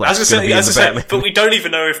Ben Affleck's going to be in The Batman. But we don't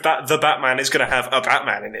even know if The Batman is going to have a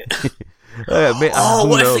Batman in it.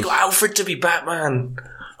 What if they got Alfred to be Batman?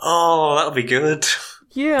 Oh, that would be good.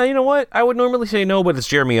 Yeah, you know what? I would normally say no, but it's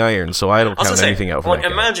Jeremy Irons, so I don't count anything out for that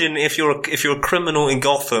guy. Imagine if you're a criminal in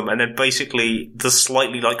Gotham, and then basically the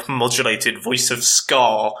slightly like modulated voice of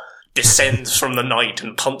Scar descends from the night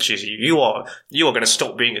and punches you. You are going to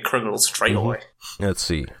stop being a criminal straight away. Let's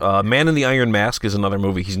see. Man in the Iron Mask is another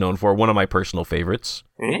movie he's known for. One of my personal favorites.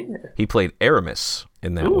 Yeah. He played Aramis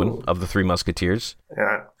in that one of the Three Musketeers.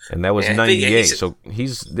 Yeah. And that was 98. So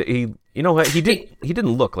he you know what, he didn't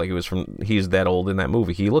look like he's that old in that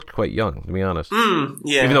movie. He looked quite young, to be honest.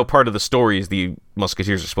 Yeah. Even though part of the story is the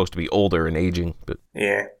Musketeers are supposed to be older and aging, but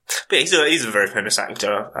he's a very famous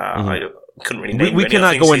actor. I couldn't really name we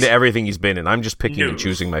cannot go into everything he's been in. I'm just picking and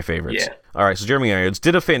choosing my favorites. Yeah. All right, so Jeremy Irons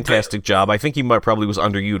did a fantastic job. I think he probably was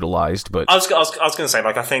underutilized, but I was going to say,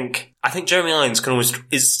 like, I think Jeremy Irons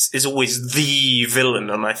is always the villain,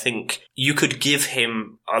 and I think you could give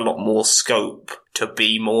him a lot more scope to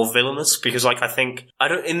be more villainous, because, like,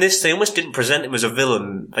 in this, they almost didn't present him as a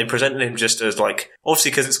villain. They presented him just as, like,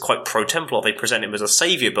 obviously because it's quite pro-Templar, they present him as a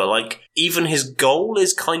savior, but, like, even his goal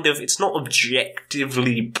is kind of, it's not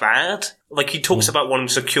objectively bad. Like, he talks about wanting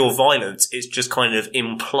to cure violence, it's just kind of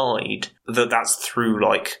implied that that's through,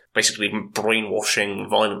 like, basically brainwashing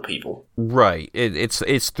violent people. Right.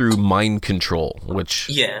 It's through mind control, which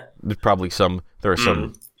there's probably there are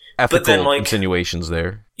some ethical insinuations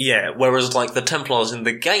there. Yeah, whereas, like, the Templars in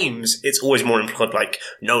the games, it's always more implied, like,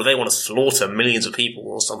 no, they want to slaughter millions of people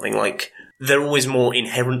or something. Like, they're always more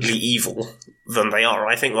inherently evil than they are.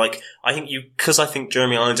 I think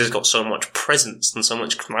Jeremy Irons has got so much presence and so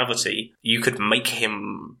much gravity, you could make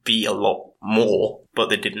him be a lot more, but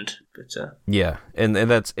they didn't. But, yeah, and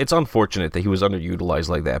it's unfortunate that he was underutilized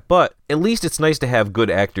like that, but at least it's nice to have good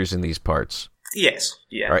actors in these parts. Yes,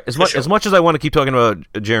 yeah. All right. As much as I want to keep talking about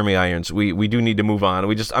Jeremy Irons, we do need to move on.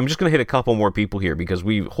 I'm just going to hit a couple more people here because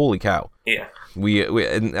holy cow. Yeah.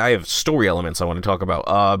 And I have story elements I want to talk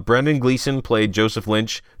about. Brendan Gleeson played Joseph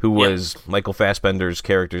Lynch, who was Michael Fassbender's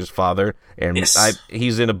character's father, and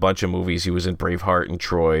he's in a bunch of movies. He was in Braveheart and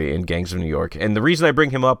Troy and Gangs of New York. And the reason I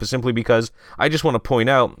bring him up is simply because I just want to point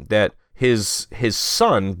out that his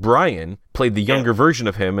son Brian played the younger version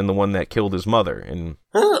of him and the one that killed his mother. And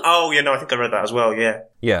I think I read that as well.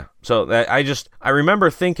 Yeah. So I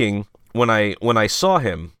remember thinking when I saw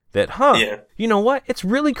him that you know what? It's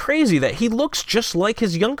really crazy that he looks just like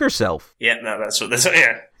his younger self. Yeah, no, that's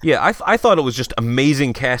Yeah, I thought it was just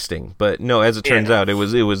amazing casting, but no, as it turns out, it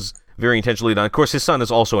was very intentionally done. Of course, his son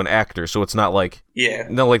is also an actor, so it's not like they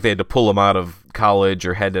had to pull him out of college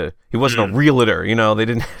or he wasn't a realtor, you know, they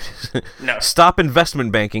didn't stop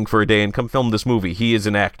investment banking for a day and come film this movie. He is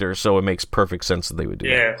an actor, so it makes perfect sense that they would do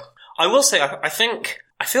that. Yeah. I will say, I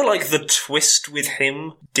feel like the twist with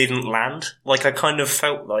him didn't land. Like, I kind of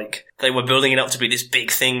felt like they were building it up to be this big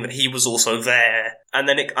thing that he was also there. And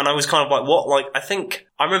I was kind of like, what? Like,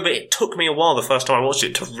 I remember it took me a while the first time I watched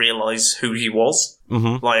it to realise who he was.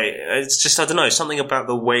 Mm-hmm. Like, it's just, I don't know, something about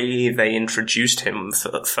the way they introduced him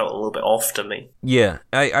felt a little bit off to me. Yeah,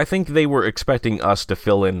 I think they were expecting us to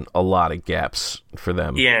fill in a lot of gaps for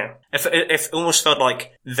them. Yeah. It almost felt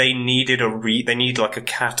like they needed like a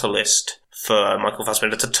catalyst for Michael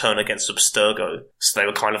Fassbender to turn against Abstergo. So they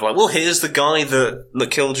were kind of like, well, here's the guy that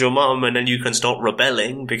killed your mum, and then you can start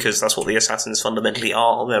rebelling, because that's what the assassins fundamentally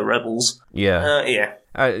are. They're rebels. Yeah. Yeah.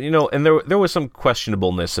 And there was some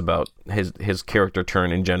questionableness about his character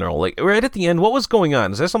turn in general. Like, right at the end, what was going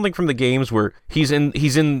on? Is that something from the games where he's in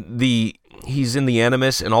the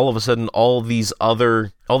Animus, and all of a sudden all these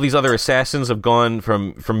other assassins have gone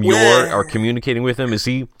from are communicating with him? Is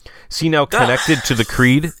he now connected to the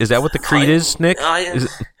Creed? Is that what the Creed is, Nick?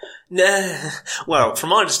 Well,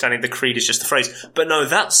 from my understanding, the Creed is just the phrase. But no,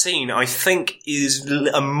 that scene, I think, is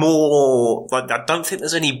a more... Like, I don't think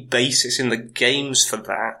there's any basis in the games for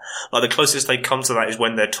that. Like, the closest they come to that is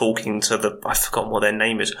when they're talking to I've forgotten what their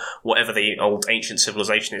name is, whatever the old ancient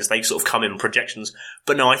civilization is. They sort of come in projections.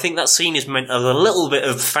 But no, I think that scene is meant as a little bit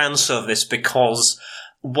of fan service, because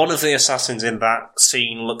one of the assassins in that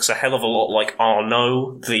scene looks a hell of a lot like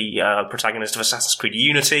Arnaud, the protagonist of Assassin's Creed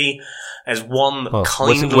Unity. There's one that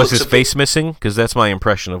kind of was his face missing? Because that's my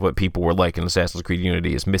impression of what people were like in Assassin's Creed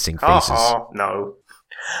Unity is missing faces. No.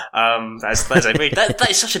 That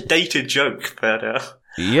is such a dated joke, but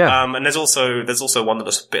yeah. And there's also one that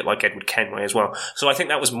looks a bit like Edward Kenway as well. So I think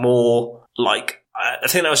that was more like I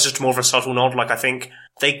think that was just more of a subtle nod. Like I think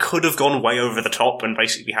they could have gone way over the top and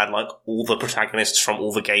basically had like all the protagonists from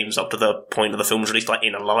all the games up to the point of the film was released like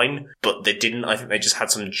in a line, but they didn't. I think they just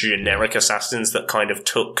had some generic assassins that kind of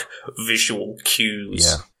took visual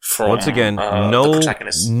cues from once again the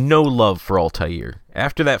protagonists. No love for Altair.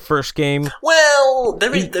 After that first game, well,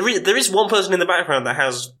 there is one person in the background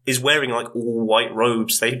that is wearing like all white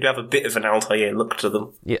robes. They do have a bit of an Altair look to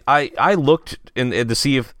them. Yeah, I looked in to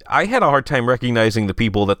see if I had a hard time recognizing the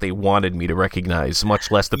people that they wanted me to recognize, much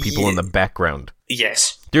less the people in the background.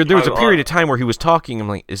 Yes, there was a period of time where he was talking. I'm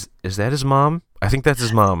like, is that his mom? I think that's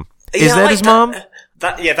his mom. Is that his mom?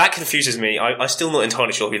 That confuses me. I'm still not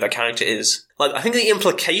entirely sure who that character is. Like, I think the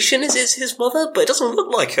implication is it's his mother, but it doesn't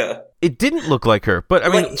look like her. It didn't look like her, but I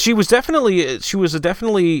mean, she was definitely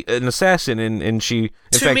an assassin, and she,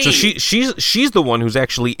 in fact, so she's the one who's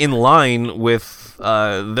actually in line with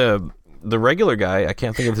the regular guy. I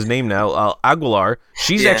can't think of his name now. Aguilar.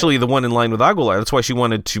 She's actually the one in line with Aguilar. That's why she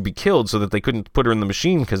wanted to be killed, so that they couldn't put her in the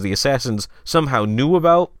machine, because the assassins somehow knew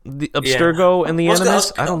about the Abstergo and the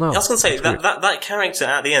Animus. I don't know. I was going to say, that character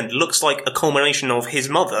at the end looks like a culmination of his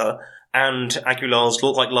mother and Aguilar's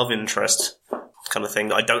look like love interest kind of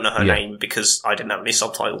thing. I don't know her name because I didn't have any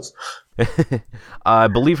subtitles. I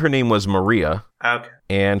believe her name was Maria. Okay.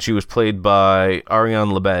 And she was played by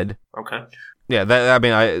Ariane Lebed. Okay. Yeah,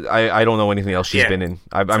 I don't know anything else she's been in.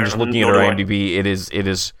 I'm just looking at her IMDb. It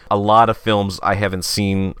is a lot of films I haven't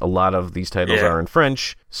seen. A lot of these titles are in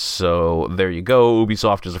French. So there you go.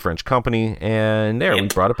 Ubisoft is a French company, and we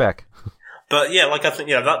brought it back. But yeah, like I think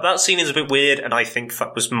that scene is a bit weird, and I think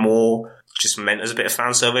that was more just meant as a bit of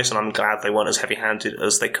fan service, and I'm glad they weren't as heavy-handed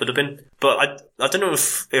as they could have been. But I don't know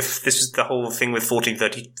if this is the whole thing with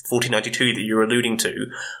 1492 that you're alluding to,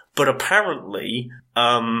 but apparently,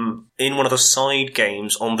 in one of the side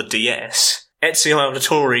games on the DS, Ezio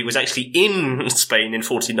Auditore was actually in Spain in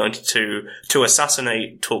 1492 to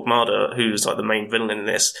assassinate Torquemada, who's like the main villain in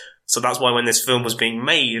this. So that's why when this film was being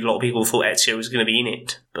made, a lot of people thought Ezio was going to be in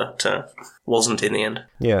it, but wasn't in the end.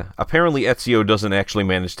 Yeah, apparently Ezio doesn't actually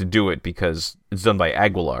manage to do it because it's done by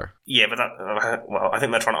Aguilar. Yeah, but I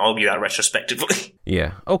think they're trying to argue that retrospectively.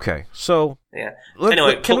 Yeah. Okay. So. Yeah.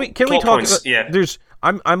 Anyway, can we talk? Points,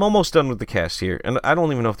 I'm almost done with the cast here, and I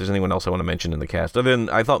don't even know if there's anyone else I want to mention in the cast. Other than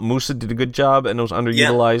I thought Musa did a good job and was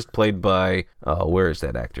underutilized, played by where is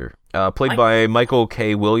that actor? Played by Michael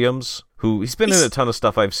K. Williams, who he's been in a ton of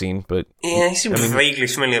stuff I've seen, but he seemed vaguely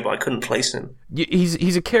familiar, but I couldn't place him.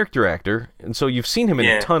 He's a character actor, and so you've seen him in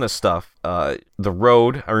a ton of stuff. The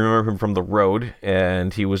Road, I remember him from The Road,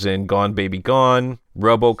 and he was in Gone Baby Gone,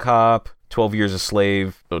 RoboCop, 12 Years a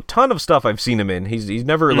Slave. A ton of stuff I've seen him in. He's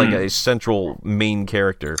never like a central main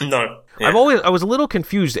character. No. Yeah. I was a little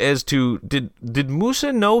confused as to did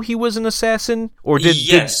Musa know he was an assassin, or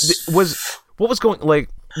what was going like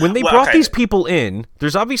when they brought these people in?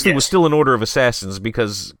 There's obviously was still an order of assassins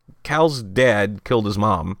because Cal's dad killed his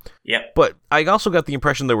mom. Yeah. But I also got the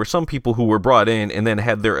impression there were some people who were brought in and then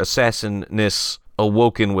had their assassinness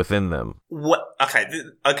awoken within them. Okay.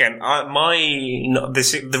 Again,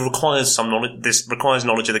 this requires some knowledge. This requires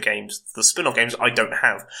knowledge of the games. The spin-off games I don't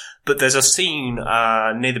have, but there's a scene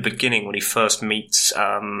near the beginning when he first meets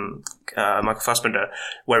Michael Fassbender,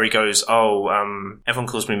 where he goes, everyone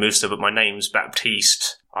calls me Musa, but my name's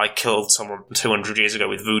Baptiste. I killed someone 200 years ago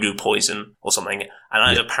with voodoo poison or something. And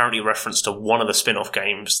that is apparently a reference to one of the spin-off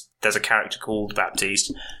games. There's a character called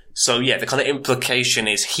Baptiste. So yeah, the kind of implication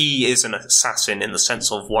is he is an assassin in the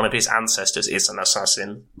sense of one of his ancestors is an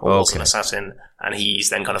assassin, or was an assassin, and he's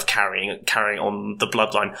then kind of carrying on the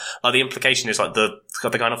bloodline. The implication is like the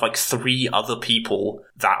kind of like three other people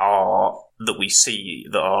that we see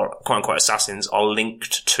that are quote unquote assassins are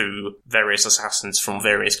linked to various assassins from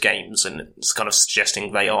various games, and it's kind of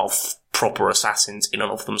suggesting they are proper assassins in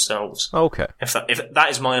and of themselves. Okay. If that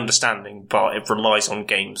is my understanding, but it relies on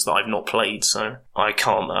games that I've not played, so I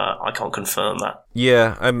can't confirm that.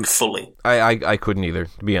 Yeah, I'm fully. I couldn't either,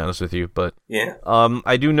 to be honest with you, but yeah.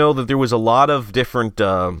 I do know that there was a lot of different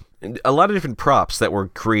props that were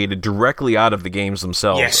created directly out of the games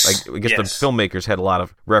themselves. Yes. I guess the filmmakers had a lot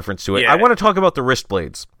of reference to it. Yeah. I want to talk about the wrist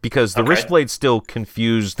blades, because the wrist blades still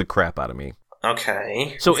confuse the crap out of me.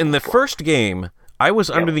 Okay. So in the first game, I was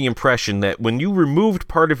under the impression that when you removed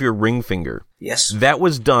part of your ring finger, yes, that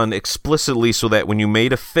was done explicitly so that when you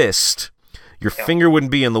made a fist, your finger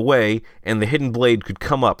wouldn't be in the way, and the hidden blade could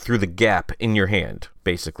come up through the gap in your hand,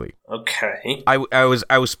 basically. Okay. I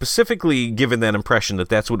was specifically given that impression that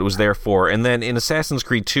that's what it was there for, and then in Assassin's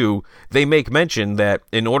Creed 2, they make mention that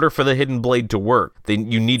in order for the hidden blade to work,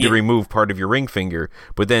 you need to remove part of your ring finger,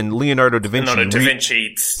 but then Leonardo da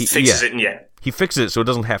Vinci... fixes it, He fixes it so it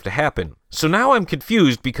doesn't have to happen. So now I'm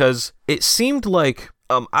confused because it seemed like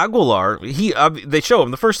Aguilar, they show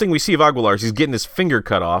him, the first thing we see of Aguilar is he's getting his finger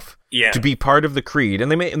cut off to be part of the Creed,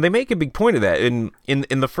 and they make a big point of that. In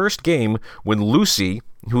the first game, when Lucy,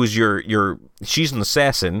 who is she's an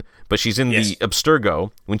assassin, but she's in the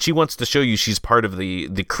Abstergo, when she wants to show you she's part of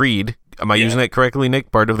the Creed, am I using that correctly,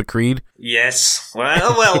 Nick? Part of the Creed? Yes.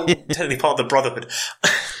 Well, technically part of the Brotherhood.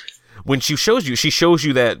 When she shows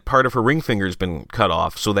you that part of her ring finger has been cut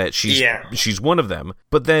off, so that she's one of them.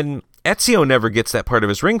 But then Ezio never gets that part of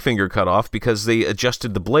his ring finger cut off because they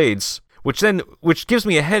adjusted the blades, which gives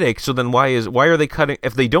me a headache. So then why are they cutting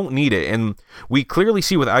if they don't need it? And we clearly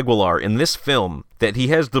see with Aguilar in this film that he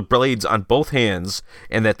has the blades on both hands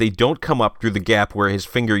and that they don't come up through the gap where his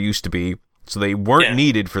finger used to be. So they weren't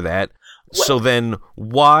needed for that. Well, so then,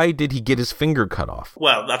 why did he get his finger cut off?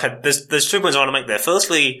 Well, okay, there's 2 points I want to make there.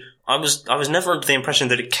 Firstly, I was never under the impression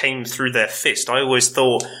that it came through their fist. I always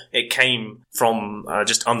thought it came from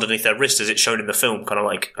just underneath their wrist, as it showed in the film, kind of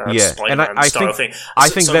like Spider-Man style thing. I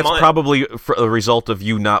think that's probably a result of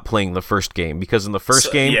you not playing the first game, because in the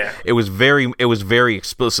first game, it was very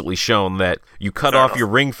explicitly shown that you cut off your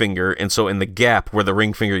ring finger, and so in the gap where the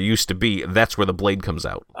ring finger used to be, that's where the blade comes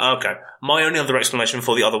out. Okay. My only other explanation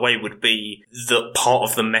for the other way would be that part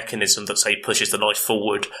of the mechanism that, say, pushes the knife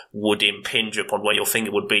forward would impinge upon where your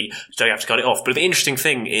finger would be, so you have to cut it off. But the interesting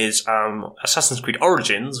thing is Assassin's Creed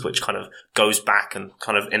Origins, which kind of goes back and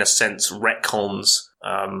kind of, in a sense, retcons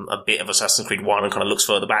a bit of Assassin's Creed 1 and kind of looks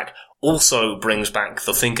further back, also brings back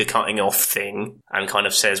the finger cutting off thing and kind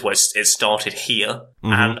of says, well, it started here.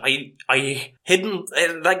 And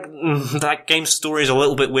that game's story is a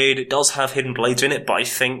little bit weird. It does have hidden blades in it, but I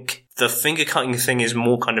think the finger cutting thing is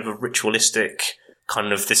more kind of a ritualistic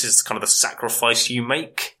kind of, this is kind of the sacrifice you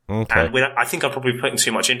make. Okay. And I think I'm probably putting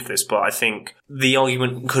too much into this, but I think the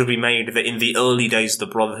argument could be made that in the early days of the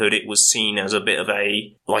Brotherhood, it was seen as a bit of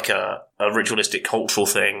a ritualistic cultural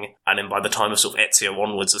thing, and then by the time of sort of Ezio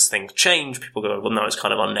onwards, as things change, people go, well, no, it's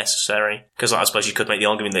kind of unnecessary. Because I suppose you could make the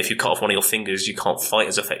argument that if you cut off one of your fingers, you can't fight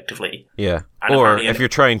as effectively. Yeah. Or if you're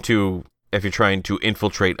trying to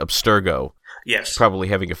infiltrate Abstergo, yes, probably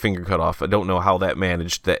having a finger cut off. I don't know how that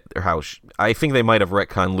managed that, or how. I think they might have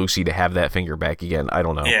retconned Lucy to have that finger back again. I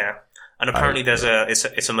don't know. Yeah, and apparently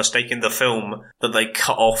it's a mistake in the film that they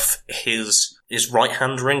cut off his right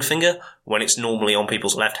hand ring finger when it's normally on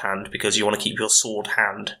people's left hand, because you want to keep your sword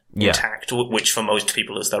hand intact, which for most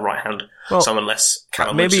people is their right hand. Well, someone less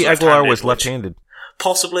maybe Aguilar was left-handed.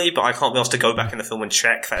 Possibly, but I can't be asked to go back in the film and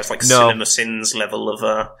check. That is like Cinema Sins level of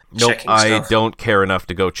checking stuff. I don't care enough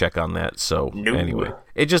to go check on that. So anyway,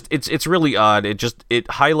 it's really odd. It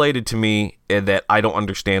highlighted to me that I don't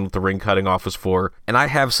understand what the ring cutting off was for, and I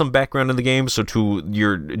have some background in the game. So to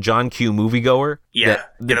your John Q moviegoer,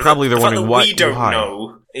 they're wondering why we don't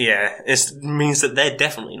know. Yeah, it means that they're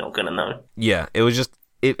definitely not going to know. Yeah, it was just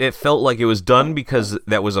it felt like it was done because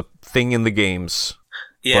that was a thing in the games.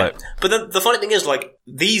 Yeah, but then the funny thing is, like,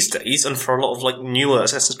 these days, and for a lot of, like, newer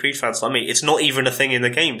Assassin's Creed fans like me, it's not even a thing in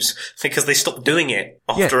the games, because they stopped doing it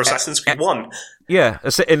after Assassin's Creed 1. Yeah,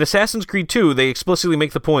 in Assassin's Creed 2, they explicitly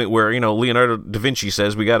make the point where, Leonardo da Vinci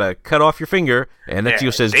says, we gotta cut off your finger, and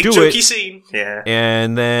Ezio says, big do jokey it. Scene. Yeah.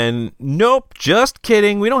 And then, nope, just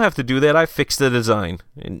kidding, we don't have to do that, I fixed the design.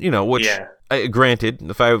 And, which... Yeah. Granted,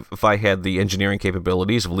 if I had the engineering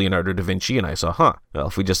capabilities of Leonardo da Vinci and I saw, well,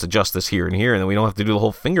 if we just adjust this here and here, and then we don't have to do the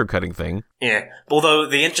whole finger cutting thing. Yeah, although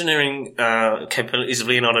the engineering capabilities of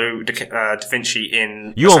Leonardo da Vinci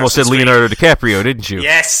in you almost said Leonardo DiCaprio, didn't you?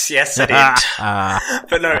 Yes, I did.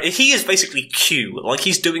 But no, he is basically Q. Like,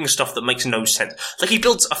 he's doing stuff that makes no sense. Like, he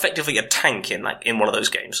builds effectively a tank in one of those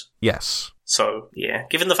games. Yes. So yeah,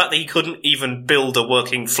 given the fact that he couldn't even build a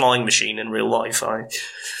working flying machine in real life, I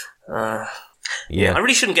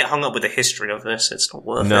really shouldn't get hung up with the history of this. It's not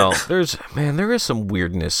worth it. No, there is some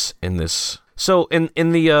weirdness in this. So in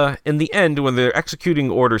the end, when they're executing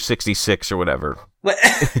Order 66 or whatever,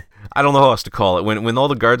 I don't know how else to call it. When all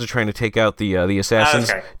the guards are trying to take out the assassins,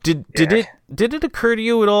 Okay. did it occur to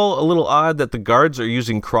you at all a little odd that the guards are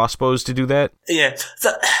using crossbows to do that? Yeah.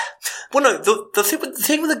 Well, no, the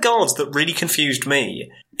thing with the guards that really confused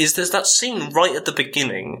me is there's that scene right at the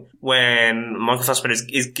beginning when Michael Fassbender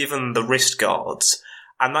is given the wrist guards,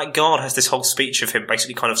 and that guard has this whole speech of him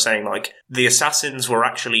basically kind of saying, like, the assassins were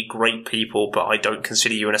actually great people, but I don't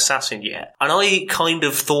consider you an assassin yet. And I kind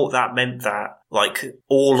of thought that meant that, like,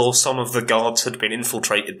 all or some of the guards had been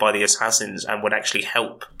infiltrated by the assassins and would actually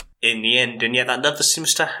help in the end, and yet that never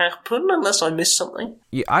seems to happen unless I missed something.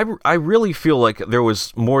 Yeah, I really feel like there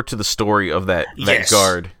was more to the story of that Yes.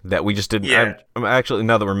 guard that we just didn't. Yeah. I'm actually,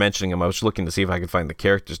 now that we're mentioning him, I was looking to see if I could find the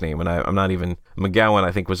character's name, and I'm not even. McGowan,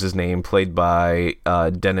 I think, was his name, played by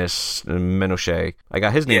Dennis Menochet. I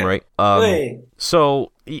got his name right. Wait.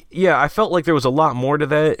 So yeah, I felt like there was a lot more to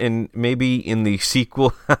that, and maybe in the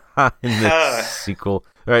sequel. Sequel.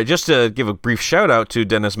 All right, just to give a brief shout out to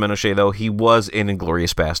Dennis Menochet, though, he was in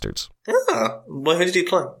Inglourious Bastards. Well, who did he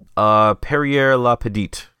play? Perrier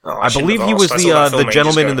Lapidite. Oh, I shouldn't believe have he was asked. I saw that the film ages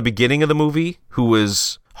gentleman ago. in the beginning of the movie who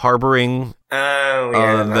was harboring Oh,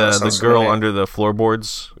 yeah. the girl under the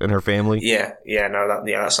floorboards and her family.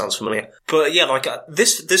 That sounds familiar. But yeah, like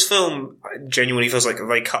this film genuinely feels like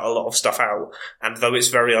they cut a lot of stuff out, and though it's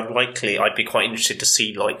very unlikely, I'd be quite interested to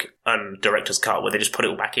see like a director's cut where they just put it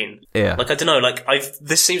all back in. Yeah. Like I don't know, like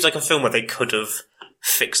this seems like a film where they could have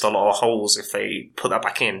fixed a lot of holes if they put that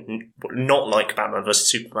back in. Not like Batman vs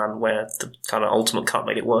Superman, where the kind of ultimate cut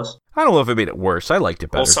made it worse. I don't know if it made it worse. I liked it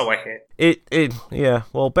better. Also, I hear. Yeah.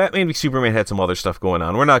 Well, Batman v Superman had some other stuff going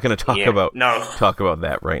on. We're not going to talk about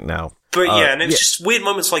that right now. But and it's just weird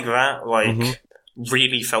moments like that, like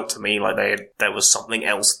really felt to me like there was something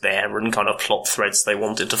else there and kind of plot threads they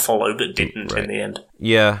wanted to follow but didn't in the end.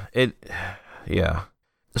 Yeah.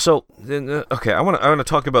 So, okay, I want to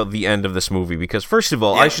talk about the end of this movie because, first of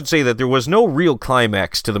all, I should say that there was no real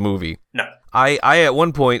climax to the movie. No. I at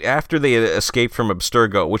one point, after they had escaped from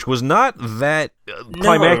Abstergo, which was not that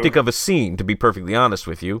climactic of a scene, to be perfectly honest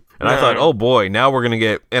with you, and I thought, oh boy, now we're going to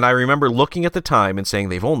get... And I remember looking at the time and saying,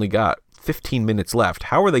 they've only got 15 minutes left.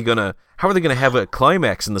 How are they gonna have a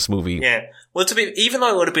climax in this movie? Yeah. Well, even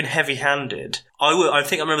though it would have been heavy-handed, I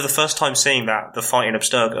think I remember the first time seeing the fight in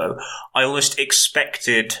Abstergo, I almost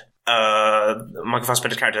expected Michael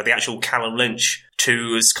Fassbender's character, the actual Callum Lynch,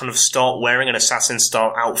 to kind of start wearing an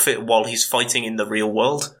assassin-style outfit while he's fighting in the real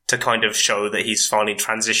world to kind of show that he's finally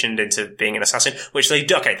transitioned into being an assassin, which they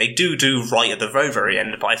do right at the very, very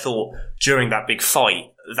end, but I thought during that big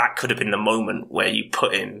fight, that could have been the moment where you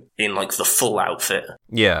put in like the full outfit.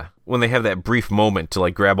 Yeah, when they have that brief moment to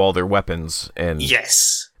like grab all their weapons and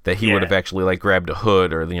that he would have actually like grabbed a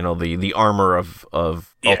hood or the armor of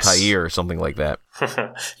Altair or something like that.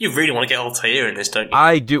 You really want to get Altair in this, don't you?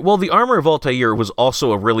 I do. Well, the armor of Altair was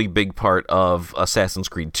also a really big part of Assassin's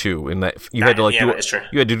Creed 2 in that you had to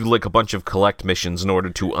you had to do like a bunch of collect missions in order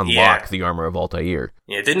to unlock the armor of Altair.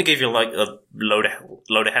 Yeah, it didn't give you like a load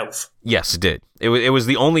of health. Yes, it did. It was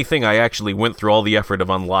the only thing I actually went through all the effort of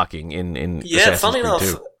unlocking in Assassin's funny Creed enough,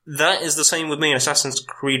 2. that is the same with me in Assassin's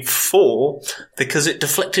Creed 4 because it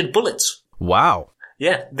deflected bullets. Wow.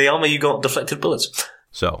 Yeah, the armor you got deflected bullets.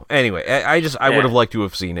 So anyway, I would have liked to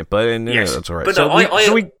have seen it, but that's all right. But so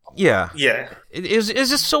no, yeah. It's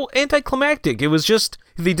just so anticlimactic. It was just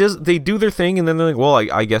they do their thing and then they're like, well,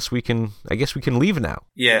 I guess we can leave now.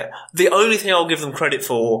 Yeah, the only thing I'll give them credit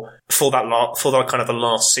for that kind of the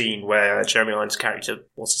last scene where Jeremy Irons' character,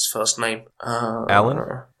 what's his first name?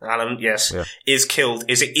 Alan, yes, is killed.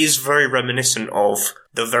 It is very reminiscent of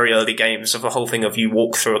the very early games of the whole thing of you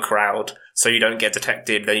walk through a crowd so you don't get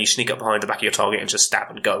detected, then you sneak up behind the back of your target and just stab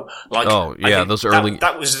and go. Like, those early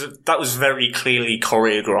that was very clearly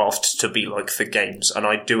choreographed to be like the games, and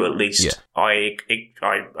I do at least I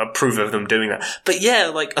approve of them doing that. But yeah,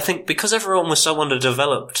 like I think because everyone was so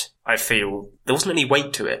underdeveloped, I feel there wasn't any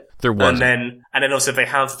weight to it. There wasn't. And then also they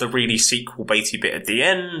have the really sequel baity bit at the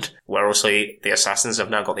end, where obviously the assassins have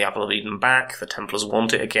now got the Apple of Eden back, the Templars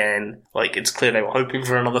want it again. Like it's clear they were hoping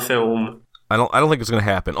for another film. I don't think it's going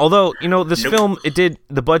to happen. Although, this film,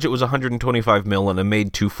 the budget was 125 mil and it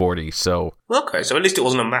made 240, so... Okay, so at least it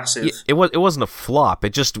wasn't a massive... It wasn't a flop, it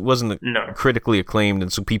just wasn't critically acclaimed,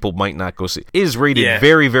 and so people might not go see it. It is rated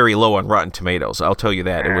very, very low on Rotten Tomatoes, I'll tell you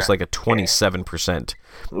that. It was like a 27%.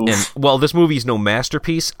 And while this movie's no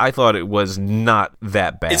masterpiece, I thought it was not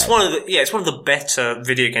that bad. It's one of the better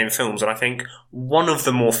video game films, and I think one of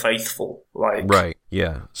the more faithful. Right,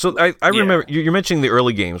 yeah. So I remember you're mentioning the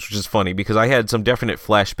early games, which is funny because I had some definite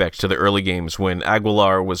flashbacks to the early games when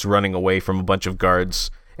Aguilar was running away from a bunch of guards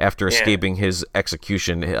after escaping his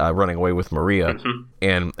execution, running away with Maria.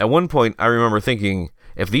 And at one point, I remember thinking,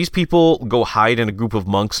 if these people go hide in a group of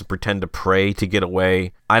monks and pretend to pray to get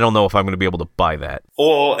away, I don't know if I'm going to be able to buy that.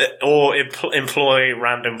 Or employ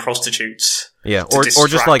random prostitutes. Yeah, or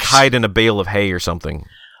just like hide in a bale of hay or something.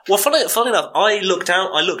 Well, funny enough, I looked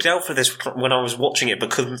out for this when I was watching it, but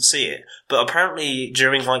couldn't see it. But apparently,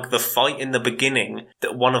 during like the fight in the beginning,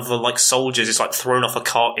 that one of the like soldiers is like thrown off a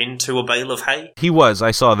cart into a bale of hay. He was. I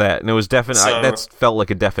saw that, and it was definitely that felt like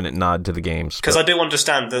a definite nod to the games. Because I do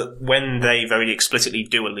understand that when they very explicitly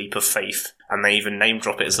do a leap of faith, and they even name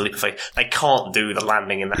drop it as a leap of faith, they can't do the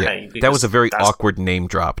landing in the hay. That was a very awkward name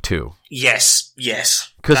drop too. Yes.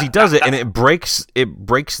 Because he does it, and it breaks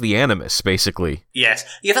the animus, basically. Yes.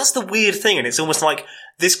 Yeah, that's the weird thing, and it's almost like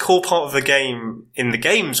this core part of the game, in the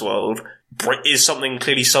games world, is something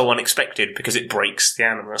clearly so unexpected because it breaks the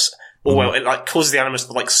animus. Or, well, it like causes the animus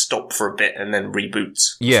to like stop for a bit and then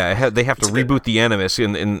reboots. Yeah, they have to reboot the animus,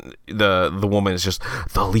 and the woman is just,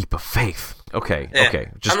 the leap of faith. Okay,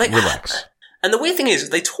 just relax. And the weird thing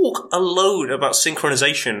is, they talk a load about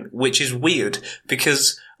synchronization, which is weird,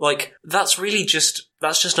 because, like, that's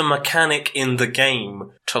just a mechanic in the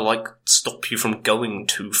game to, like, stop you from going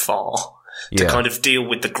too far. To kind of deal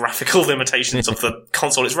with the graphical limitations of the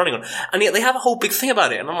console it's running on. And yet they have a whole big thing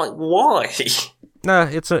about it, and I'm like, why?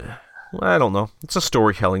 Nah, I don't know. It's a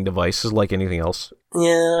storytelling device, is like anything else.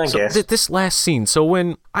 Yeah, I guess. This last scene, so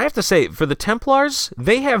when, I have to say, for the Templars,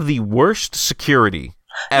 they have the worst security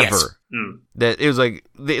ever. Yes. That it was like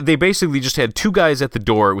they basically just had two guys at the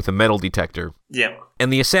door with a metal detector. Yeah.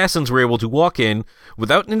 And the assassins were able to walk in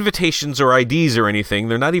without invitations or IDs or anything.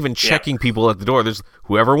 They're not even checking people at the door. There's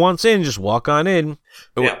whoever wants in, just walk on in.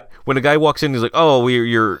 Yeah. When a guy walks in, he's like, "Oh,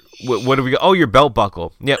 what do we got? Oh, your belt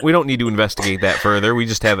buckle. Yeah, we don't need to investigate that further. We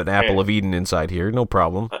just have an apple of Eden inside here. No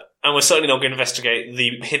problem." And we're certainly not going to investigate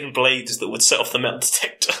the hidden blades that would set off the metal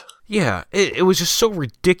detector. Yeah, it was just so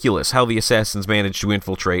ridiculous how the assassins managed to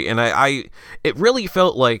infiltrate, and it really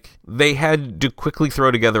felt like they had to quickly throw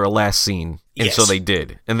together a last scene, and so they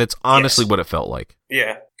did, and that's honestly what it felt like.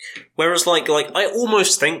 Yeah. Whereas, like I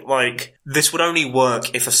almost think, like, this would only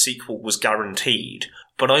work if a sequel was guaranteed,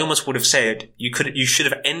 but I almost would have said you should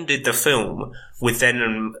have ended the film with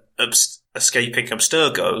them escaping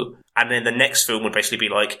Abstergo, and then the next film would basically be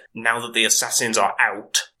like, now that the assassins are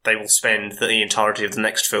out, they will spend the entirety of the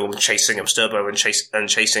next film chasing Abstergo and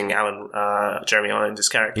chasing Jeremy Irons'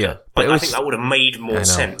 character. Yeah, but I think that would have made more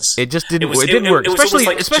sense. It just didn't. It didn't work,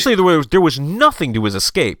 especially there was nothing to his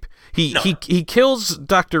escape. He kills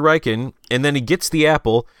Dr. Riken, and then he gets the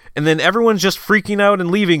apple, and then everyone's just freaking out and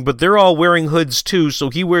leaving, but they're all wearing hoods too, so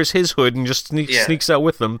he wears his hood and just sneaks out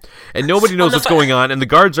with them, and nobody knows what's going on, and the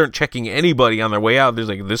guards aren't checking anybody on their way out. They're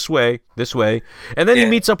like, this way, and then he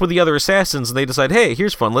meets up with the other assassins, and they decide, hey,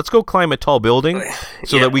 here's fun, let's go climb a tall building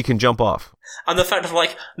so that we can jump off. And the fact of,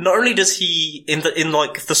 like, not only does he, in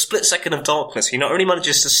the split second of darkness, he not only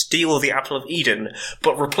manages to steal the Apple of Eden,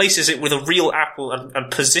 but replaces it with a real apple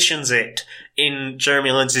and positions it in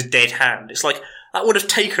Jeremy Irons' dead hand. It's like, that would have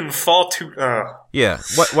taken far too... Yeah,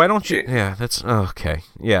 why don't you... Yeah, that's... Okay,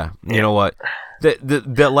 yeah. You know what?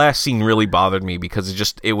 That last scene really bothered me because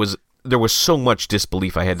there was so much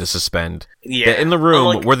disbelief I had to suspend. Yeah. That in the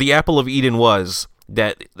room where the Apple of Eden was...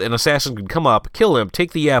 that an assassin could come up, kill him,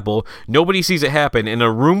 take the apple, nobody sees it happen, in a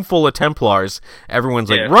room full of Templars, everyone's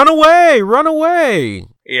like, run away!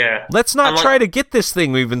 Yeah. Let's not try to get this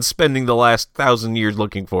thing we've been spending the last 1,000 years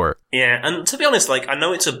looking for. Yeah, and to be honest, like, I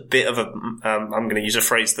know it's a bit of a, I'm going to use a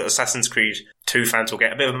phrase that Assassin's Creed 2 fans will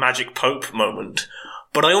get, a bit of a Magic Pope moment,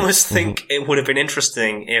 but I almost think it would have been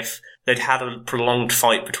interesting if they'd had a prolonged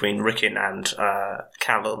fight between Riken and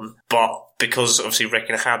Callum, but because obviously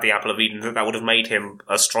Riken had the Apple of Eden, that would have made him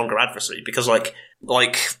a stronger adversary. Because like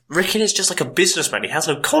Riken is just like a businessman; he has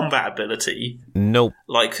no combat ability. Nope.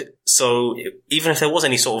 So even if there was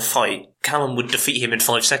any sort of fight, Callum would defeat him in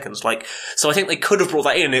 5 seconds. So I think they could have brought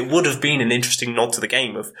that in. It would have been an interesting nod to the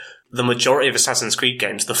game. Of the majority of Assassin's Creed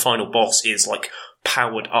games, the final boss is like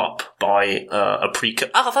powered up by a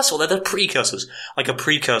precursor. That's what they're precursors, like a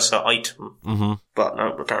precursor item. Mm-hmm. But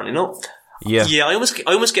no, apparently not. Yeah. Yeah, I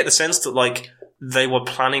almost get the sense that, like, they were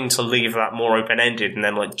planning to leave that more open-ended, and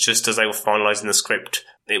then, like, just as they were finalising the script,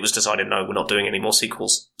 it was decided, no, we're not doing any more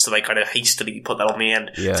sequels. So they kind of hastily put that on the end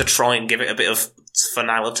to try and give it a bit of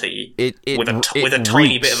finality with a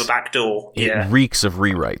tiny bit of a backdoor. It reeks of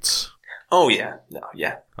rewrites. Oh, yeah. No,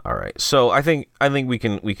 yeah. All right. So I think we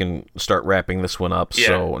can start wrapping this one up. Yeah.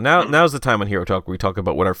 So now's the time on Hero Talk where we talk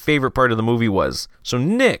about what our favorite part of the movie was. So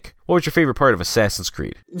Nick, what was your favorite part of Assassin's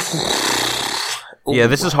Creed? Yeah,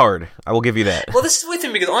 this is hard. I will give you that. Well, this is the weird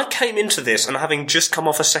thing, because I came into this, and having just come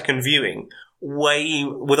off a second viewing,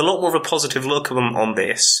 with a lot more of a positive look on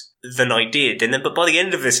this than I did. And then, but by the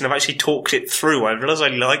end of this, and I've actually talked it through, I realised I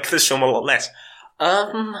like this film a lot less.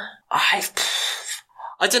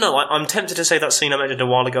 I don't know. I'm tempted to say that scene I mentioned a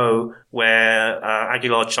while ago where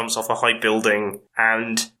Aguilar jumps off a high building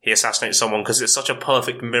and he assassinates someone, because it's such a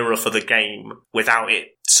perfect mirror for the game without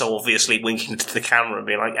it so obviously winking to the camera and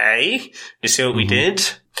being like, "Hey, you see what we did?"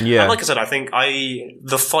 Yeah. And like I said, I think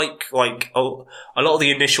the fight, like, a lot of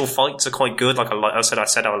the initial fights are quite good. Like I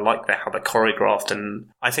said I like how they're choreographed, and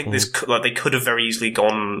I think they could have very easily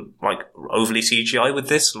gone like overly CGI with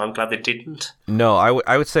this, and I'm glad they didn't. No,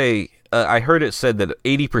 I would say. I heard it said that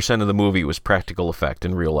 80% of the movie was practical effect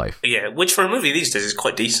in real life. Yeah, which for a movie these days is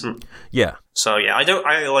quite decent. Yeah. So yeah,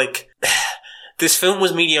 this film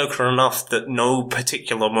was mediocre enough that no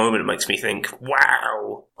particular moment makes me think,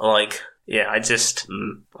 wow. Like, yeah, I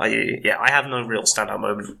have no real standout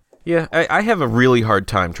moment. Yeah, I have a really hard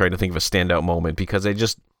time trying to think of a standout moment, because I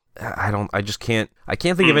can't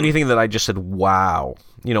think of anything that I just said, wow.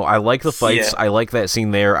 You know, I like the fights. Yeah. I like that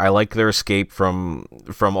scene there. I like their escape from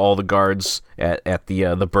all the guards at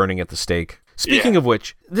the burning at the stake. Speaking of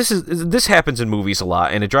which, this happens in movies a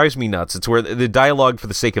lot, and it drives me nuts. It's where the dialogue for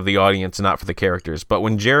the sake of the audience, not for the characters. But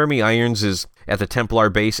when Jeremy Irons is at the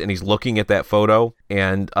Templar base and he's looking at that photo,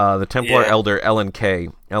 and the Templar elder Ellen Kay,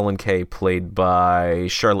 played by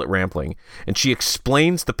Charlotte Rampling, and she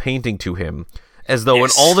explains the painting to him, as though in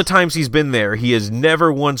all the times he's been there, he has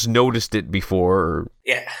never once noticed it before.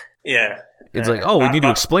 Yeah. It's like, we need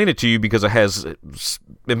to explain it to you because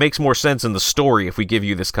it makes more sense in the story if we give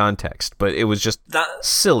you this context. But it was just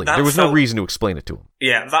silly. There was no reason to explain it to him.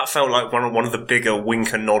 Yeah, that felt like one of the bigger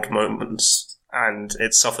wink and nod moments, and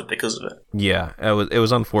it suffered because of it. Yeah, it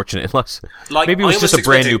was unfortunate. Unless maybe it was just a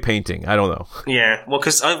brand new painting. I don't know. Yeah, well,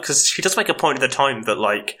 because she does make a point at the time that,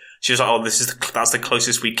 like, she was like, "Oh, that's the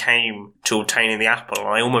closest we came to obtaining the apple." And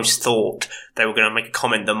I almost thought they were going to make a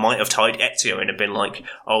comment that might have tied Ezio in and been like,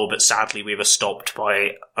 "Oh, but sadly we were stopped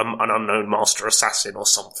by an unknown master assassin or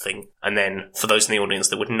something." And then for those in the audience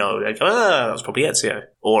that would know, they'd go, that's probably Ezio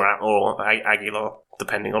or Aguilar,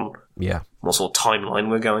 depending on what sort of timeline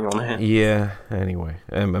we're going on here. Yeah. Anyway,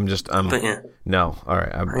 no. All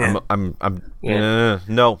right.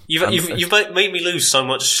 No. You've made me lose so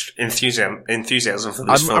much enthusiasm for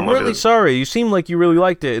this film. I'm really sorry. You seem like you really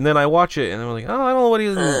liked it, and then I watch it, and I'm like, I don't know what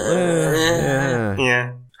he's.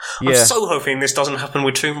 Yeah. I'm so hoping this doesn't happen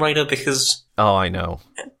with Tomb Raider, because I know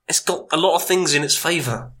it's got a lot of things in its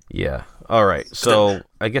favor. Yeah. All right. So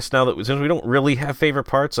I guess now that since we don't really have favorite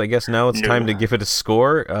parts, I guess now it's time to give it a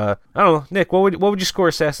score. I don't know, Nick. What would you score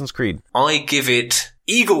Assassin's Creed? I give it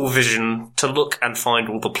Eagle Vision to look and find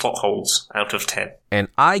all the plot holes out of 10. And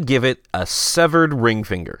I give it a severed ring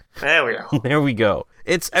finger. There we go. There we go.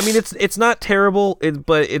 It's not terrible,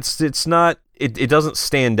 but it's not. It doesn't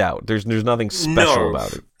stand out. There's nothing special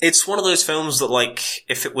about it. It's one of those films that, like,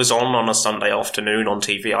 if it was on a Sunday afternoon on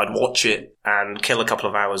TV, I'd watch it and kill a couple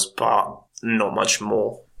of hours, but not much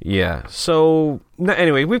more. Yeah, so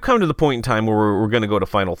anyway, we've come to the point in time where we're going to go to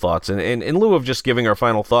final thoughts. And in lieu of just giving our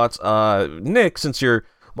final thoughts, Nick, since you're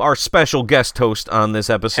our special guest host on this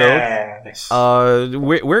episode,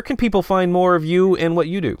 where can people find more of you and what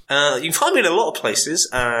you do? You can find me in a lot of places.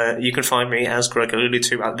 You can find me, as Greg alluded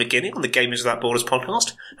to at the beginning, on the Gamers Without Borders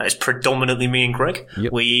podcast. It's predominantly me and Greg.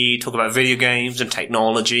 Yep. We talk about video games and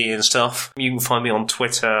technology and stuff. You can find me on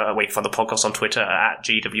Twitter. You can find the podcast on Twitter at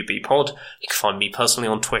GWBpod. You can find me personally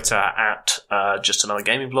on Twitter at Just Another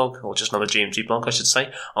Gaming Blog, or Just Another GMG Blog, I should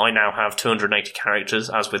say. I now have 280 characters,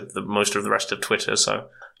 as with most of the rest of Twitter, so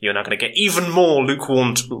you're now going to get even more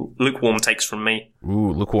lukewarm takes from me.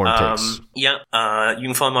 Ooh, lukewarm takes. Yeah. You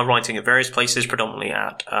can find my writing at various places, predominantly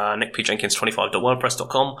at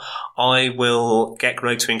nickpjenkins25.wordpress.com. I will get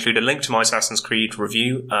Greg to include a link to my Assassin's Creed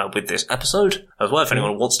review with this episode as well. If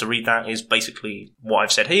anyone wants to read that, is basically what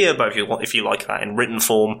I've said here, but if you like that in written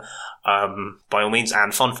form, by all means.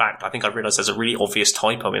 And fun fact, I think I realised there's a really obvious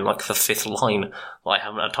typo in like the 5th line that I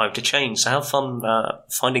haven't had time to change, so have fun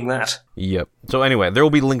finding that. Yep. So anyway, there will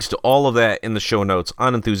be links to all of that in the show notes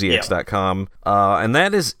on enthusiasts.com. And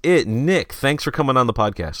that is it. Nick, thanks for coming on the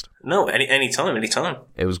podcast. No, anytime.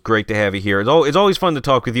 It was great to have you here. It's always fun to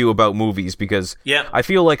talk with you about movies, because I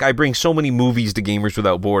feel like I bring so many movies to Gamers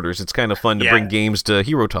Without Borders. It's kind of fun to bring games to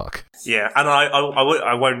Hero Talk. Yeah, and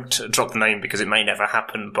I won't drop the name because it may never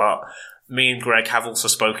happen, but me and Greg have also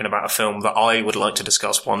spoken about a film that I would like to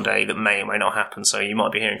discuss one day that may or may not happen, so you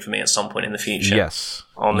might be hearing from me at some point in the future. Yes.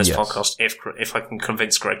 On this podcast, if I can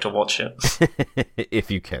convince Greg to watch it. If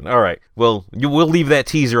you can. All right. Well, we'll leave that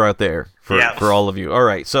teaser out there for all of you. All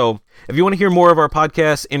right. So if you want to hear more of our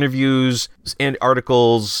podcasts, interviews, and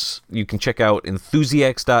articles, you can check out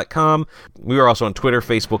Enthusiacs.com. We are also on Twitter,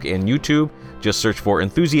 Facebook, and YouTube. Just search for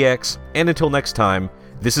Enthusiacs. And until next time,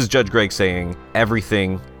 this is Judge Greg saying,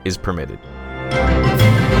 everything is permitted.